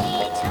कोही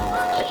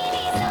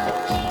छोकेरी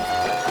साउने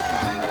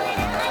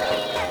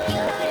भमराले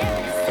लग्यो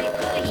रस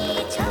कोही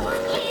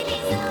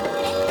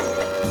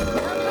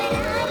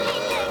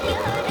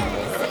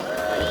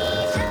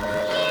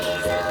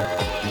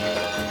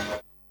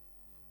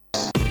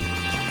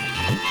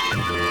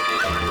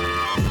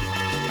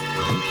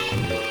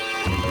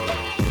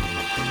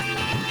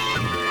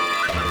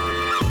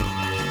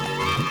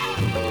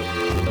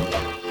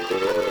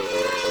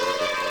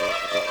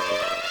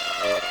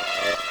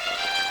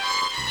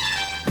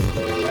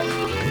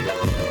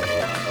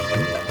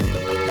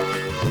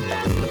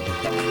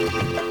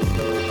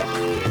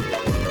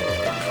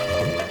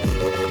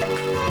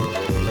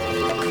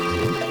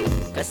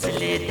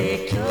कसले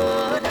देख्यो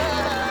र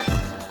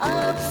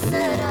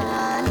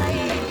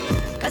अप्सरालाई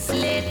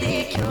कसले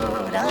देख्यो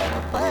र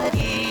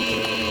परी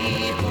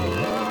हो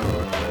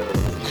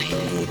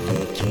मैले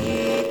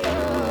देखेको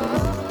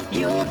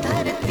यो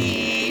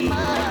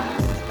धरतीमा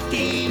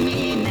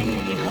तिमी नै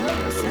हो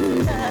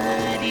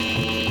सुन्दरी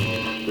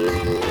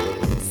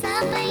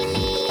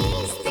सबैले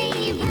यस्तै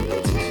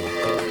भन्छन्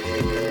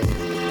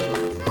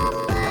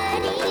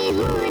परी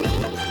हो रे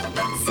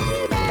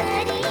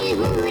सुन्दरी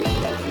हो रे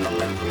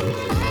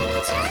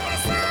भन्छन्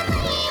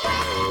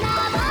सबैभन्दा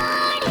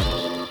बढी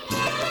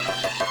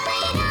मै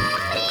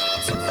राम्री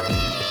छु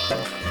रे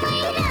मै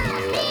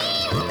राम्री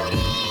हो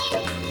रे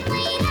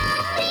मै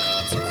राम्री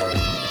छु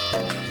रे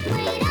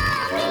मै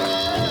राम्री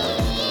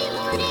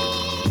हो रे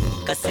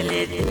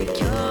कसले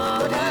देख्यो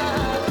र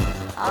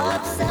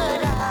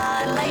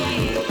अप्सरालाई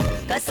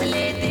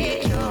कसले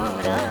देख्यो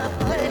र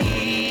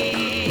परी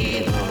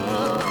हो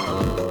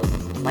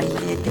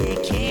मैले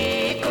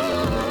देखेको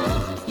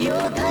यो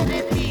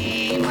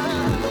धरतीमा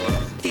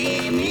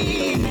तिमी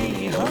नै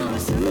हो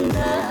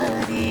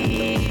सुन्दरी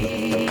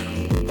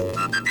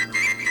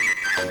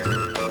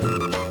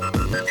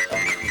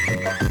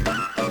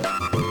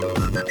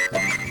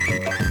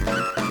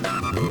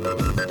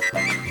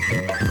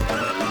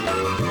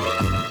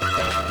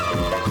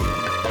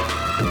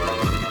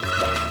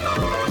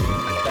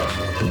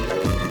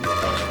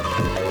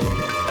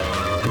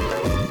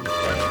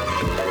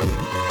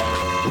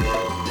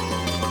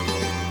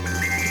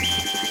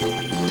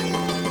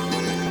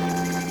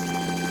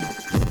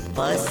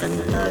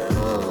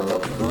बसन्तको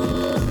फुल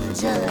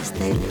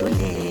जस्तै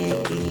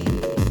फुलेकी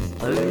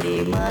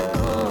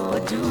पूर्णिमाको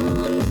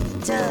जुन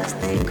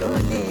जस्तै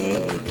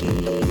खुलेकी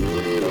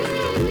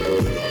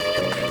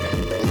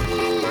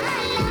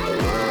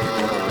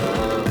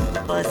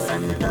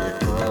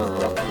बसन्तको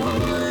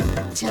फुल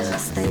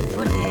जस्तै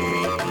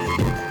फुलेकी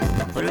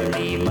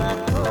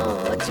पूर्णिमाको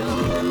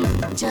जुन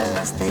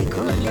जस्तै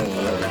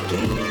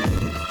खुलेकी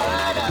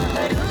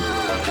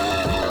ताराहरूको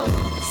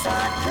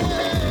साथ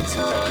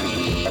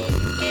छोडी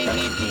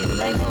केही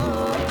दिनलाई हो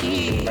कि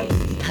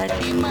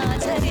धरतीमा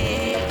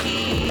झरेकी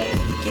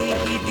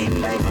केही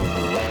दिनलाई हो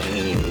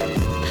कि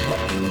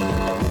धरतीमा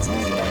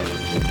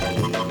झरेकी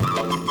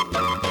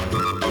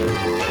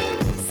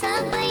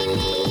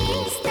सबैले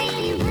यस्तै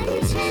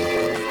भन्छन्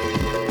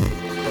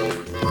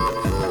म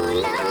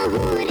फुल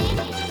हो रे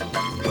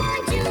म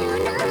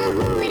जुन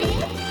हो रे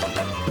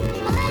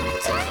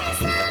भन्छन्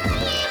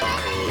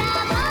सबैभन्दा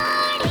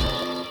बढी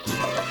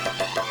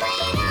मै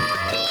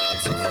राम्री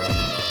छु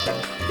रे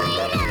मै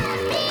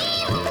राम्री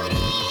हो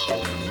रे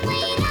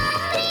मै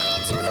राम्री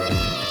छु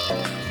रे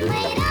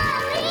मै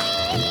राम्री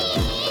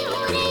हो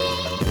रे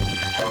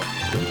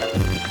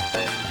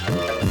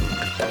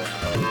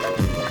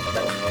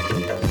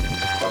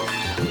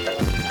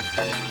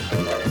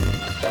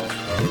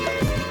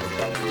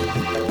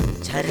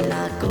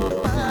झरनाको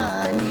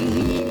पानी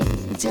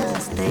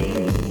जस्तै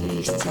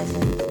निश्चल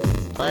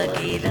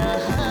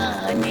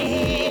बगिरहने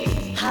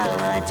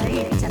हावा झै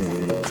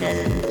चञ्चल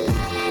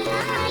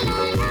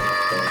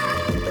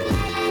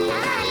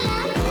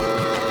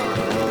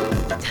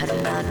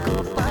झरनाको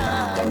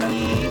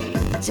पानी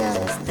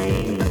जस्तै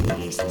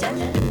निश्चल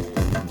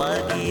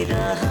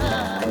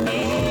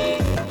बगिरहने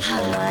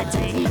हावा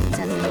झै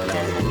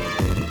चञ्चल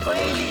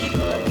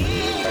कोइलीको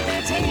गीत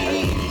झै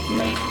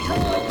मिठो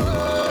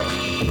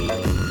बोली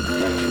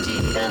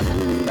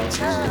गुन्जिरहन्छ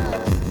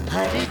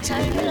हर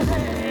क्षण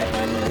हर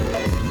पल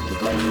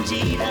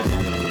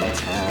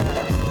गुन्जिरहन्छ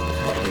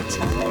हर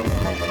क्षण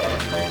हर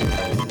पल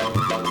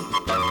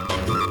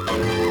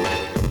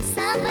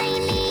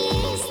सबैले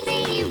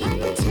यस्तै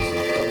भन्छन्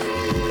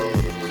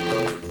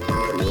म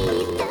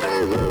गीत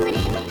हो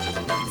रे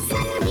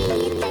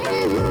सङ्गीत हो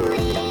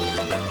रे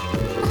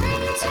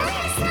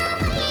भन्छन्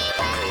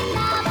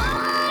सबैभन्दा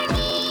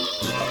बढी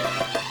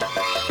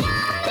मै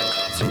राम्री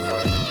छु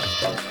रे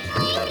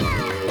मै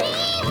राम्री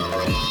हो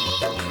रे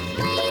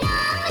मै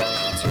राम्री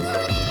छु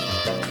रे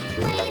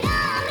मै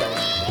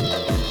राम्री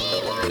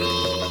हो रे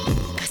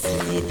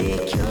कसले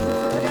देख्यो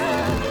र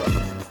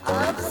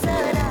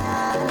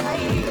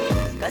अप्सरालाई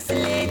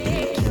कसले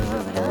देख्यो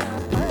र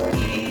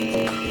परी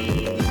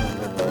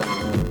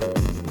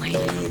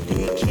मैले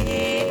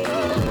देखेको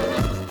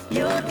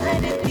यो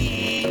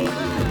धरतीमा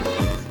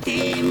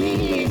तिमी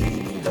नै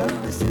हो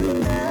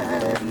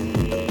सुन्दरी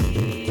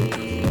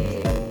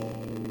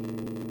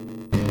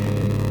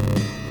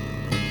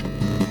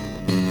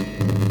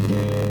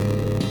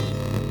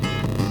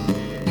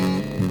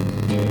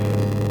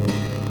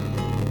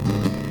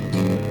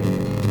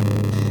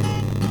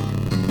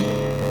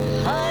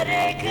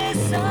हरेक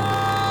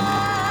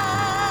साँझ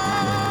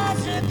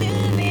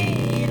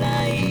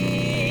तिमीलाई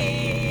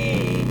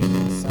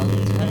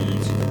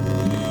सम्झन्छु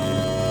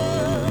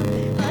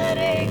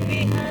हरेक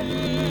बिहान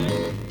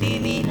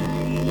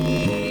तिमीलाई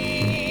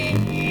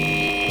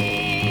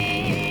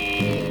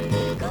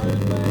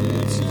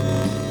कल्पन्छु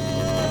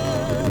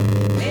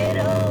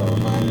मेरो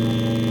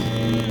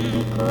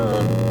मनको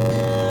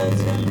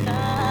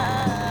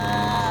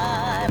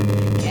Jhankar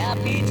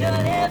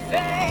capital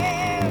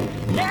FM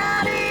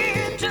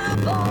 90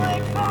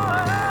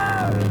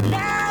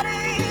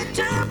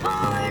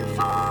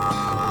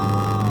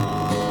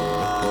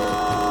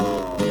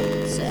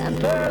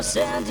 doctors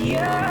and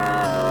yours.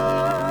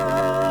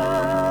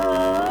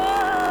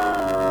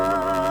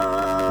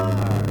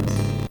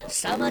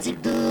 सामाजिक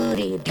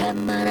दूरी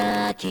ध्यानमा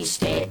राखी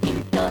stay in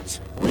touch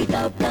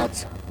without touch.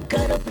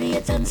 गर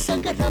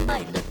प्रियजनसँग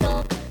रमाइलो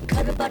टक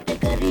घरबाट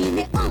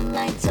गरिने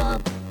online job.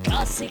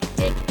 Classic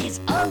Tech is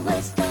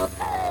always top.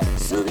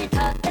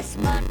 सुविधा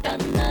यसमा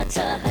टन्न छ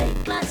है.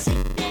 Classic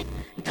Tech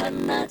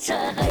धन्न छ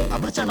है.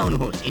 अब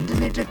चलाउनुहोस्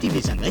इन्टरनेट र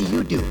टिभीसँग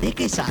युट्युब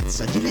एकैसाथ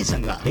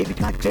सजिलैसँग. डेबिट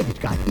कार्ड क्रेडिट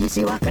कार्ड ई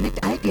सेवा कनेक्ट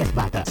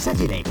आइपिएसबाट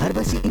सजिलै घर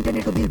बसी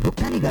इन्टरनेटको बिल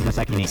भुक्तानी गर्न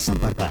सकिने.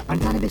 सम्पर्क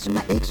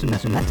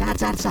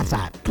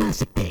 9801004477.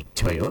 क्लासिक टेक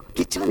छोयो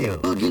कि चल्यो.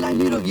 रोगीलाई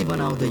निरोगी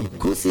बनाउँदै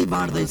खुसी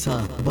बाँड्दैछ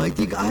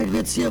वैदिक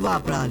आयुर्वेद सेवा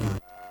प्रणाली.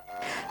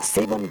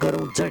 सेवन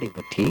गरौँ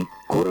जडीबुटी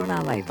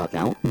कोरोनालाई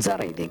भगाउँ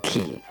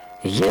जराइदेखि.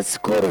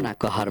 यस कोरोना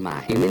कहरमा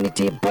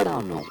इम्युनिटी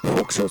बढाउनु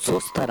फोक्सो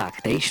स्वस्थ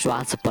राख्दै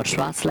श्वास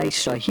प्रश्वासलाई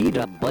सही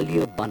र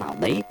बलियो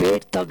बनाउँदै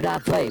पेट तगडा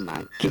भएमा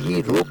केही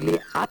रोगले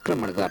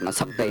आक्रमण गर्न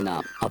सक्दैन.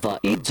 अब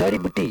यी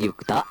जडीबुटी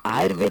युक्त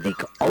आयुर्वेदिक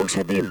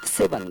औषधि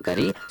सेवन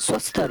गरी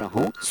स्वस्थ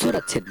रहौं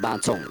सुरक्षित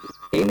बाँचौं.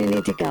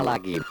 इम्युनिटीका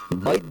लागि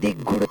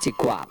वैदिक गुडची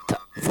क्वाथ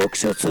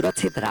फोक्सो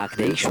सुरक्षित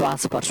राख्दै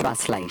श्वास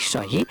प्रश्वासलाई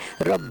सही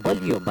र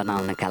बलियो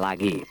बनाउनका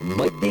लागि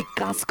वैदिक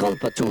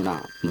कासकल्प चूर्ण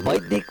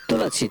वैदिक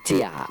तुलसी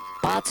चिया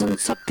पाचन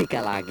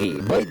शक्तिका लागि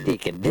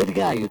वैदिक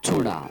दीर्घायु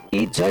चूर्ण.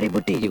 यी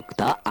जडीबुटी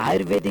युक्त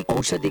आयुर्वेदिक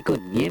औषधिको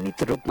नियमित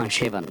रूपमा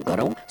सेवन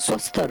गरौं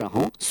स्वस्थ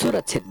रहौं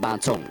सुरक्षित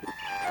बाँचौं.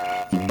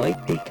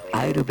 वैदिक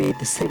आयुर्वेद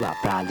सेवा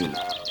प्रणाली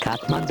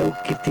काठमाडौँ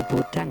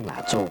कीर्तिपुर ट्याङ्ला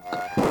चौक.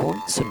 फोन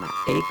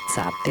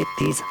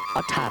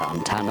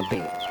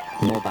 0143331898.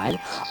 मोबाइल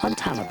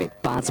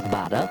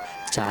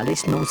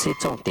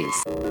 9851240934.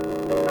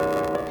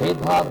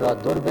 भेदभाव र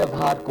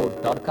दुर्व्यवहारको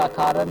डरका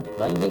कारण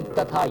लैङ्गिक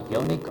तथा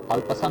यौनिक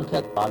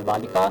अल्पसंख्यक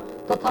बालबालिका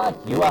तथा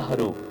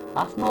युवाहरू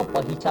आफ्नो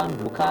पहिचान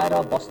लुकाएर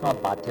बस्न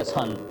बाध्य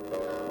छन्.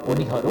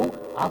 उनीहरू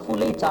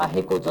आफूले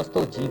चाहेको जस्तो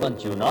जीवन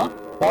जिउन,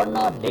 पढ्न,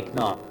 लेख्न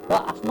र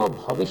आफ्नो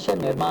भविष्य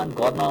निर्माण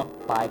गर्न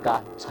पाएका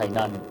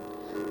छैनन्,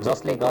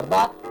 जसले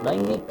गर्दा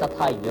लैङ्गिक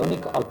तथा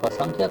यौनिक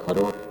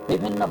अल्पसंख्यकहरू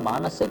विभिन्न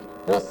मानसिक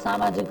र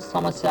सामाजिक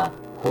समस्या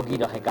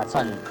भोगिरहेका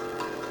छन्.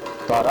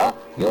 तर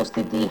यो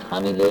स्थिति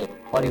हामीले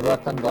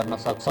परिवर्तन गर्न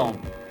सक्छौं.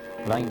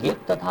 लैङ्गिक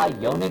तथा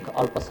यौनिक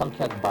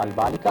अल्पसंख्यक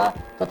बालबालिका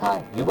तथा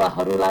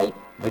युवाहरूलाई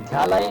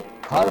विद्यालय,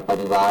 घर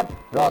परिवार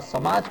र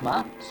समाजमा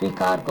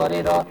स्वीकार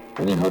गरेर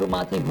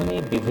उनीहरूमाथि हुने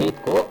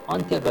विभेदको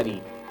अन्त्य गरी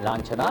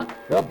लाञ्छना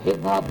र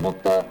भेदभाव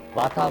मुक्त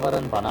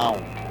वातावरण बनाऊ.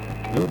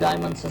 ब्लू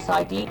डायमन्ड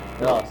सोसाइटी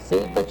र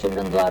सेभ द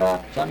चिल्ड्रेनद्वारा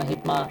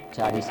जनहितमा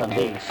जारी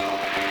सन्देश.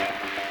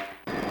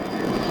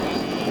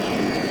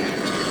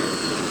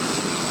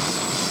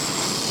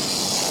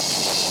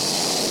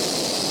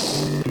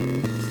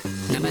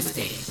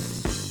 Namaste.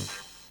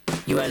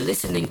 You are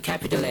listening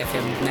Capital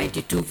FM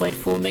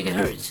 92.4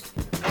 MHz,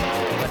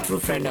 a true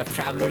friend of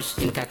travelers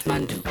in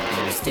Kathmandu.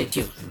 Stay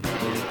tuned.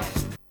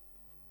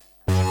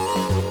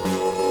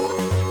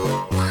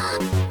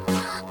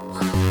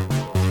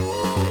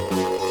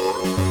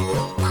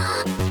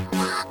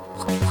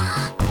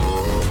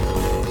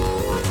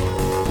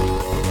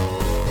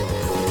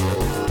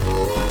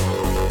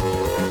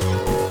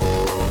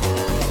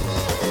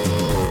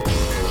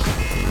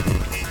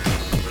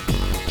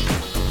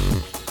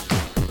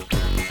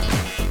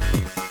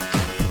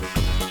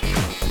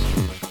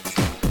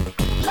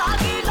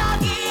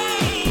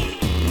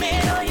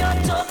 मेरो यो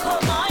चोखो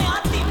माया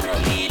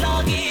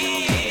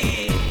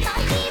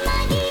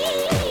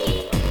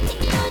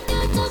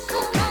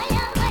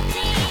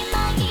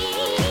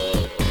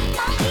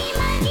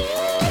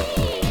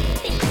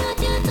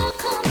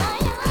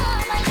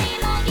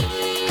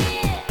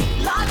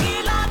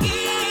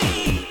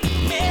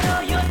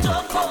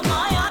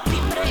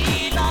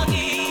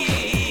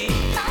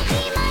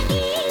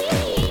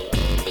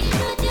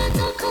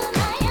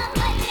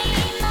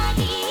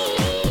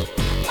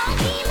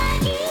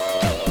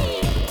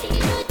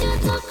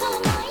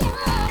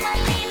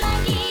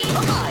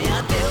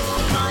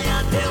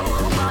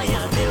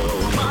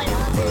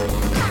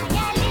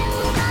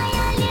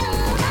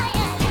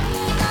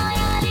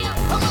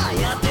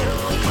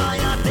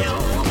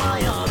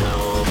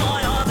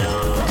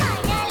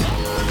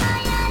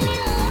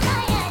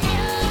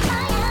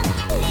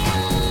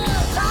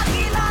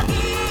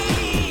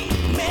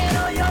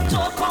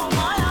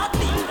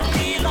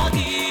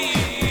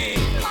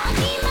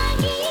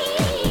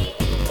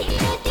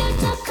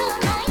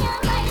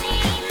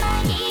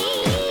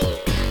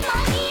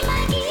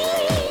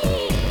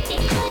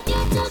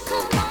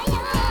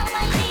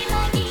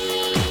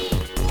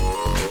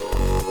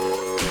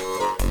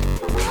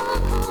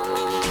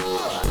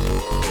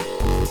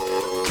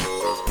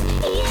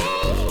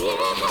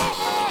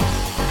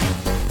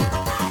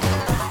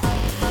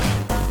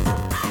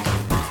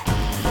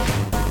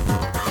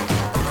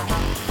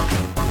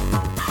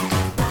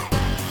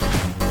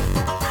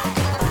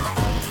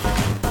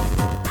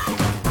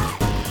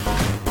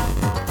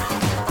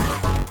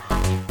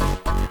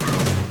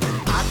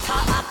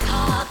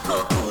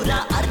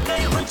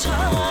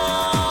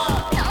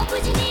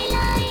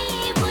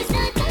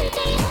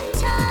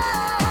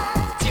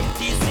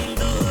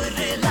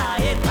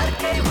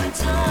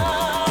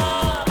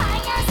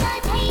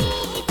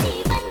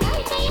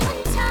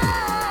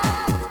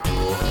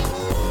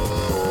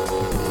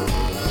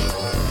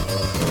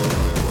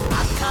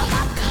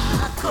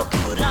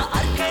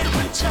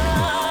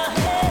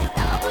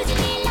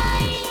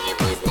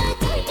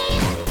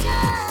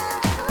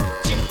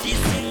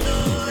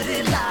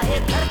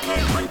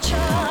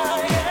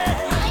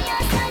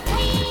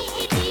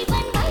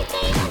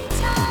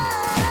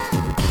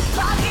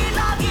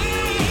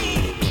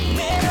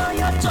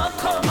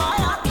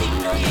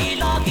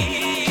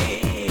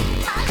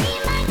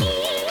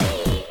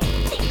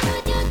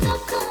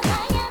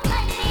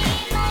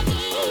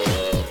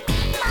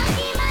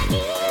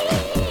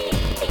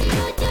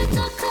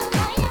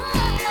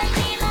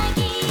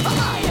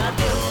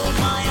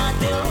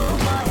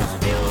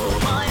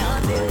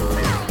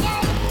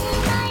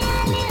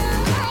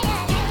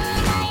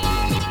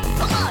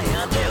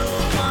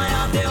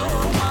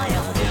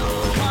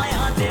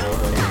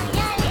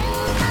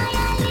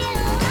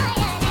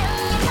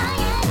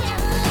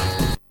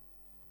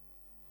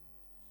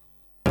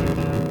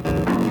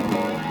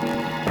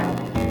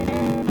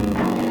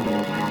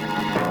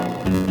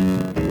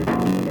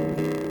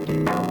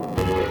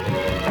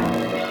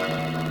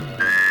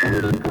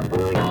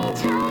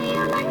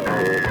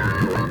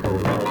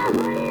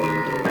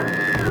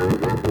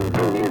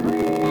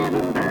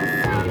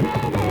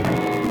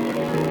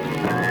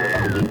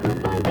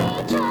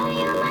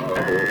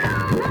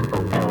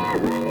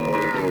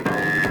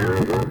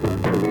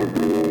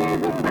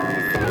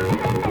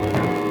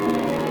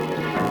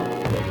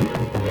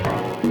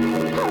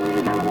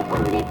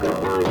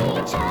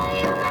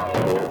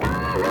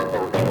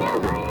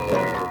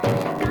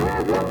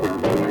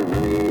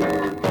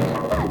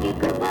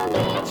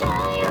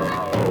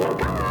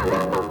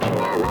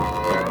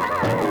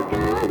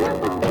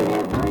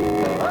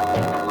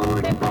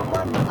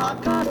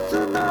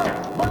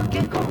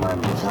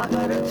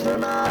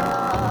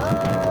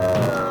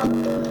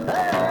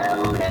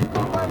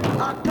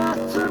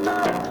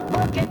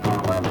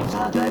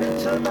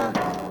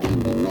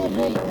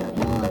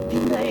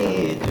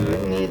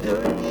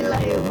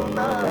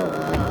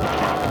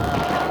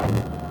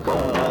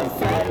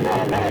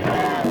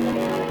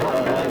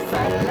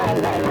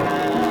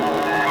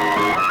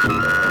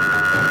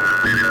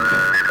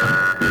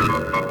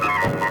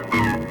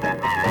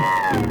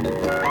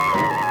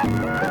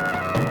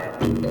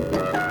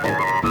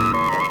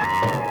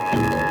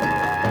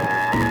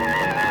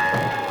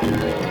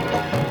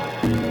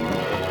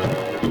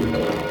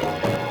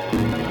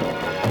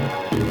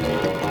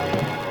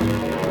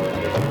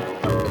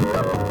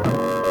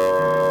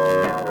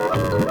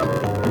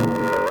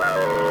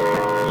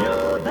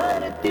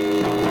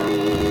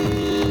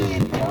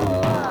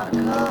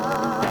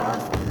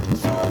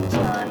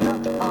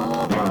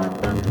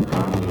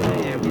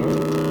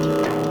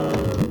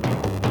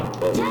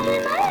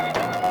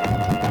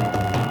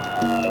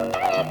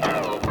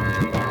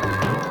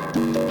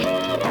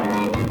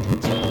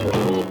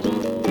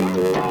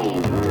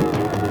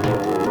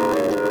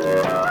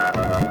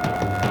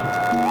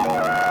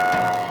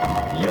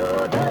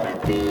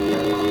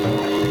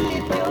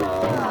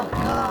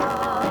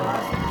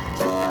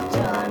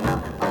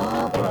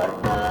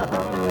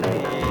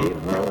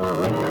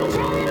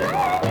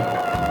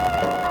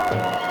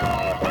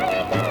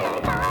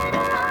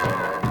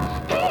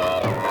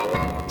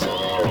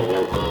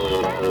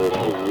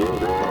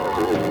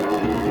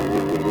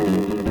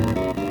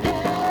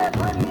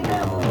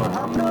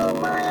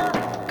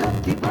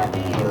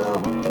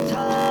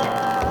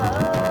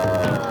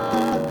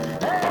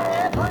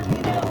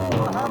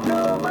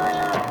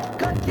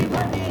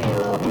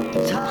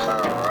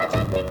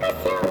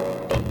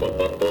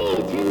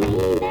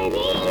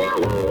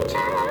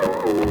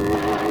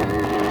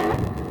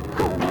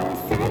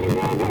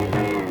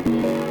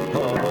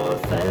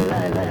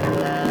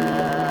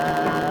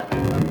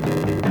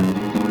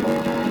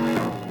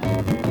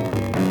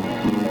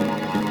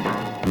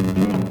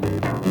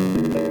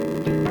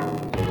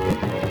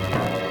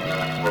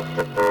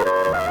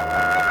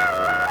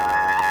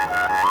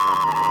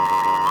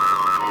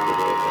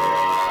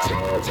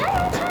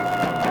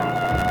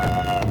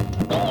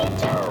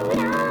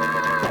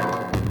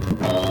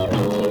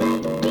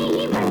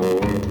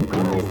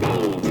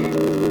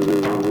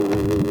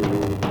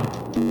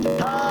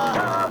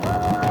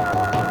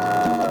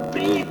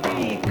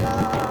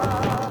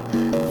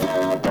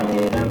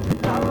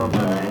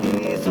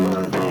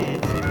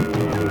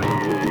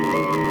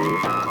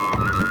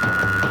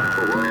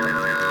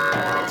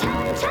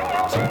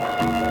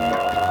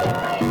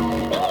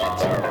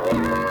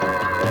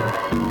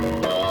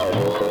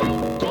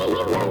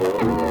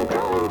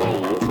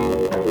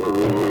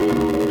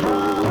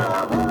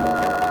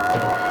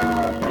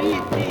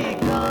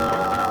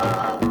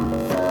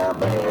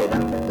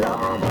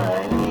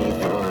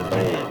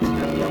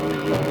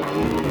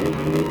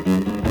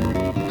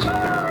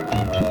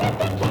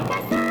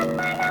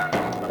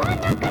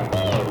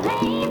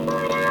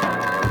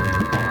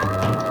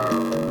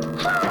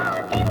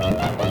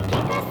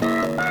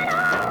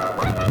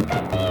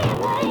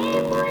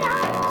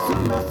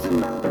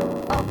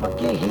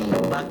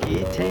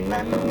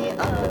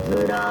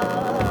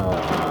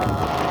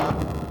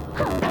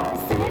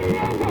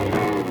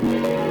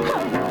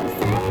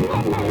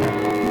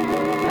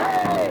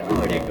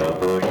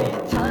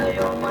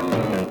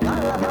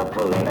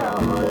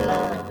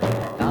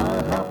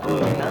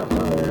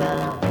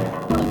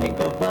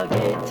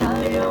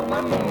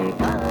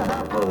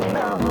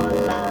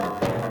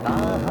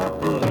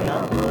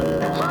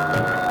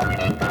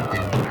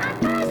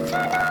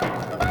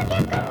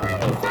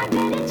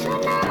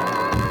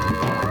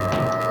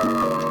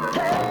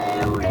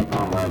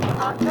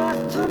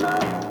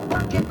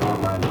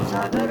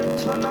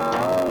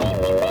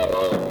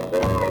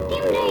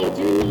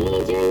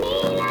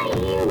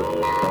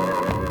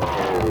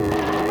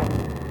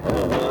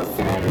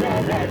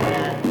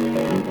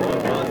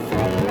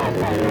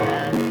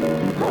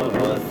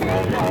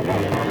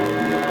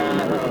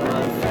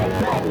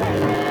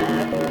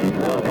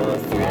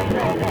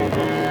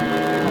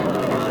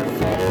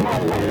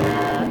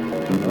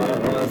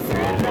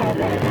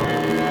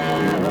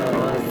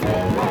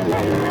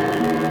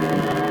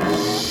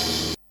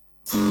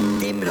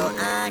तिम्रो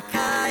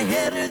आँखा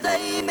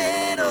हेर्दै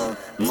मेरो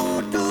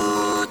मुटु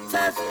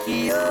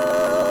चस्कियो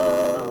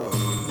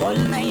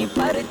बोल्नै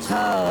पर्छ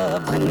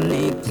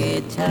भन्ने के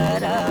छ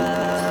र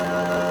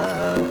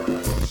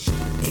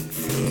एक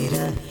फेर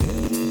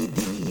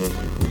हेरिदिए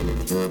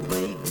हुन्थ्यो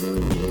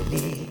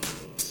बैगुनीले।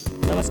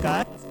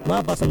 नमस्कार, म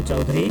बसन्त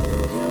चौधरी।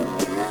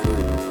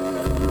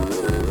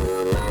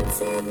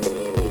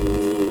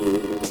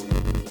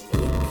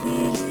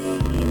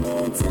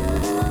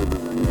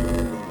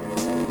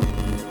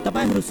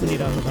 तपाईहरु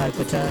सुनिरहनु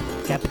भएको छ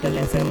capital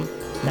FM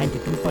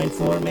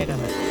 92.4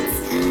 megahertz.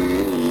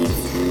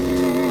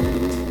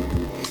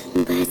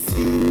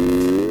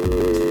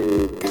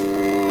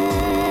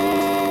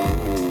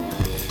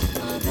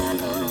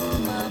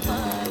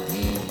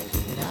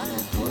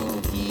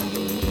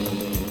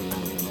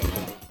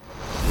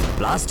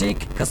 Plastic,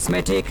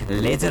 cosmetic,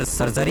 laser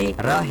surgery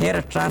र हेयर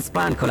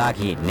ट्रान्सप्लान्टको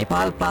लागि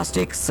नेपाल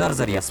प्लास्टिक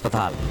सर्जरी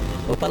अस्पताल।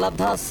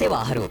 उपलब्ध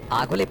सेवाहरू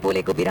आगोले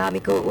पोलेको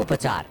बिरामीको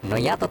उपचार,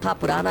 नयाँ तथा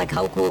पुराना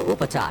घाउको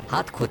उपचार,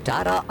 हात खुट्टा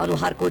र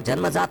अनुहारको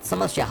जन्मजात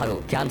समस्याहरू,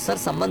 क्यान्सर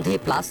सम्बन्धी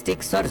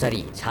प्लास्टिक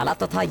सर्जरी, छाला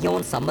तथा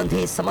यौन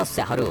सम्बन्धी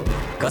समस्याहरू।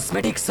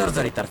 कस्मेटिक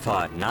सर्जरी तर्फ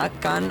नाक,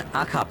 कान,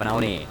 आँखा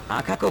बनाउने,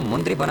 आँखाको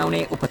मुन्द्री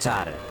बनाउने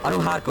उपचार,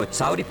 अनुहारको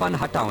चाउरीपन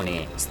हटाउने,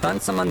 स्तन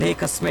सम्बन्धी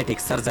कस्मेटिक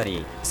सर्जरी,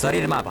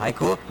 शरीरमा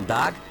भएको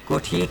दाग,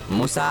 कोठी,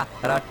 मुसा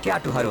र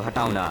ट्याटुहरू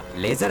हटाउन,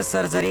 लेजर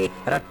सर्जरी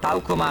र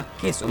टाउकोमा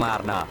केश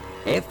उमार्न,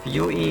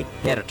 FUE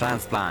हेयर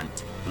ट्रान्सप्लान्ट।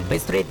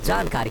 विस्तृत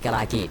जानकारीका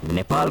लागि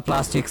नेपाल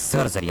प्लास्टिक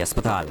सर्जरी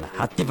अस्पताल,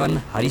 हात्तीवन,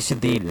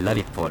 हरिसिद्धि,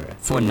 ललितपुर।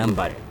 Phone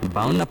number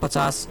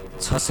 5250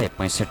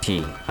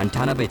 665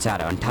 98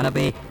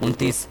 498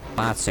 29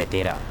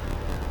 513।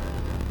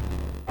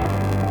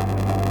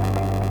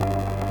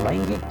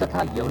 लैङ्गिक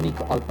तथा यौनिक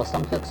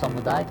अल्पसंख्यक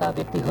समुदायका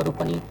व्यक्तिहरू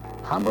पनि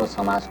हाम्रो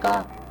समाजका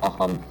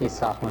अहम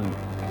हिस्सा हुन्।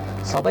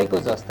 सबैको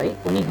जस्तै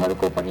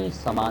उनीहरूको पनि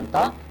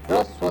समानता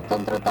र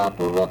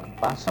स्वतन्त्रतापूर्वक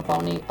बाँच्न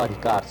पाउने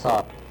अधिकार छ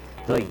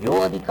र यो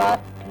अधिकार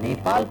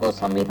नेपालको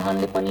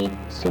संविधानले पनि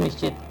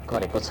सुनिश्चित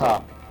गरेको छ।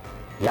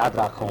 याद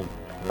राखौँ,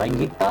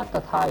 लैङ्गिकता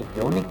तथा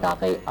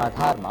यौनिकताकै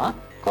आधारमा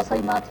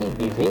कसैमाथि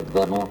विभेद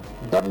गर्नु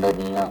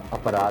दण्डनीय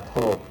अपराध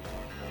हो।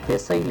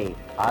 त्यसैले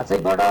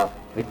आजैबाट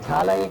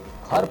विद्यालय,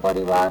 घर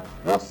परिवार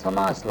र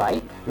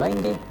समाजलाई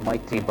लैङ्गिक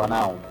मैत्री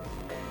बनाऊ।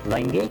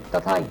 लैङ्गिक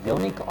तथा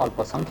यौनिक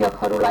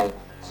अल्पसंख्यकहरूलाई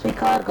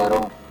स्वीकार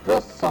गरौँ र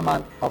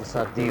समान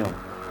अवसर दियौँ।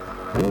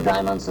 ब्लू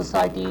डायमन्ड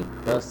सोसाइटी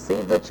र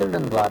सेभ द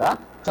चिल्ड्रेनद्वारा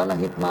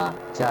जनहितमा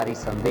जारी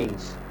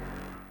सन्देश।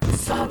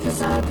 साथ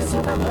साथ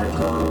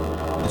सदाभरको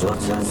जो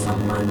छ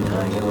सम्बन्ध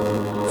यो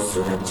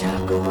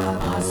सुरक्षाको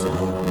आभास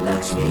हो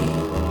लक्ष्मी।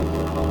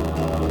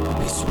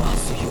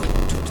 विश्वास यो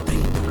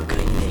टुट्दैन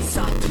कहिले,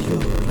 साथ यो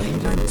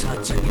रहिरहन्छ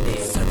जहिले,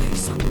 सधैँ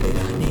सँगै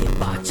रहने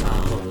बाछा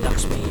हो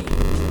लक्ष्मी।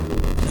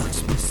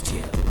 लक्ष्मी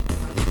स्टिल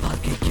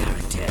नेपालकै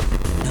ग्यारेन्टेड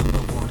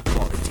नम्बर 1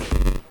 क्वालिटी।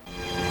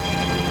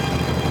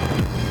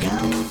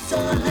 गाउँ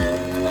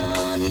सहर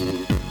अनि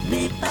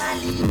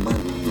नेपाली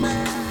मनमा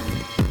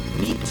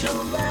मिठो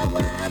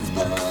आवाज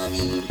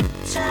बनी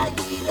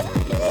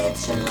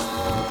छाइरहेछ।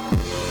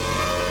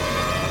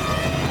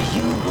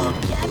 यो हो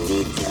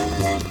क्यापिटल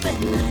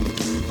एफएम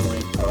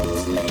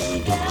 92.4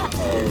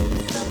 मेगाहर्ज,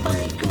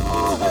 तपाईँको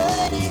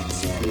हरेक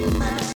क्षणमा।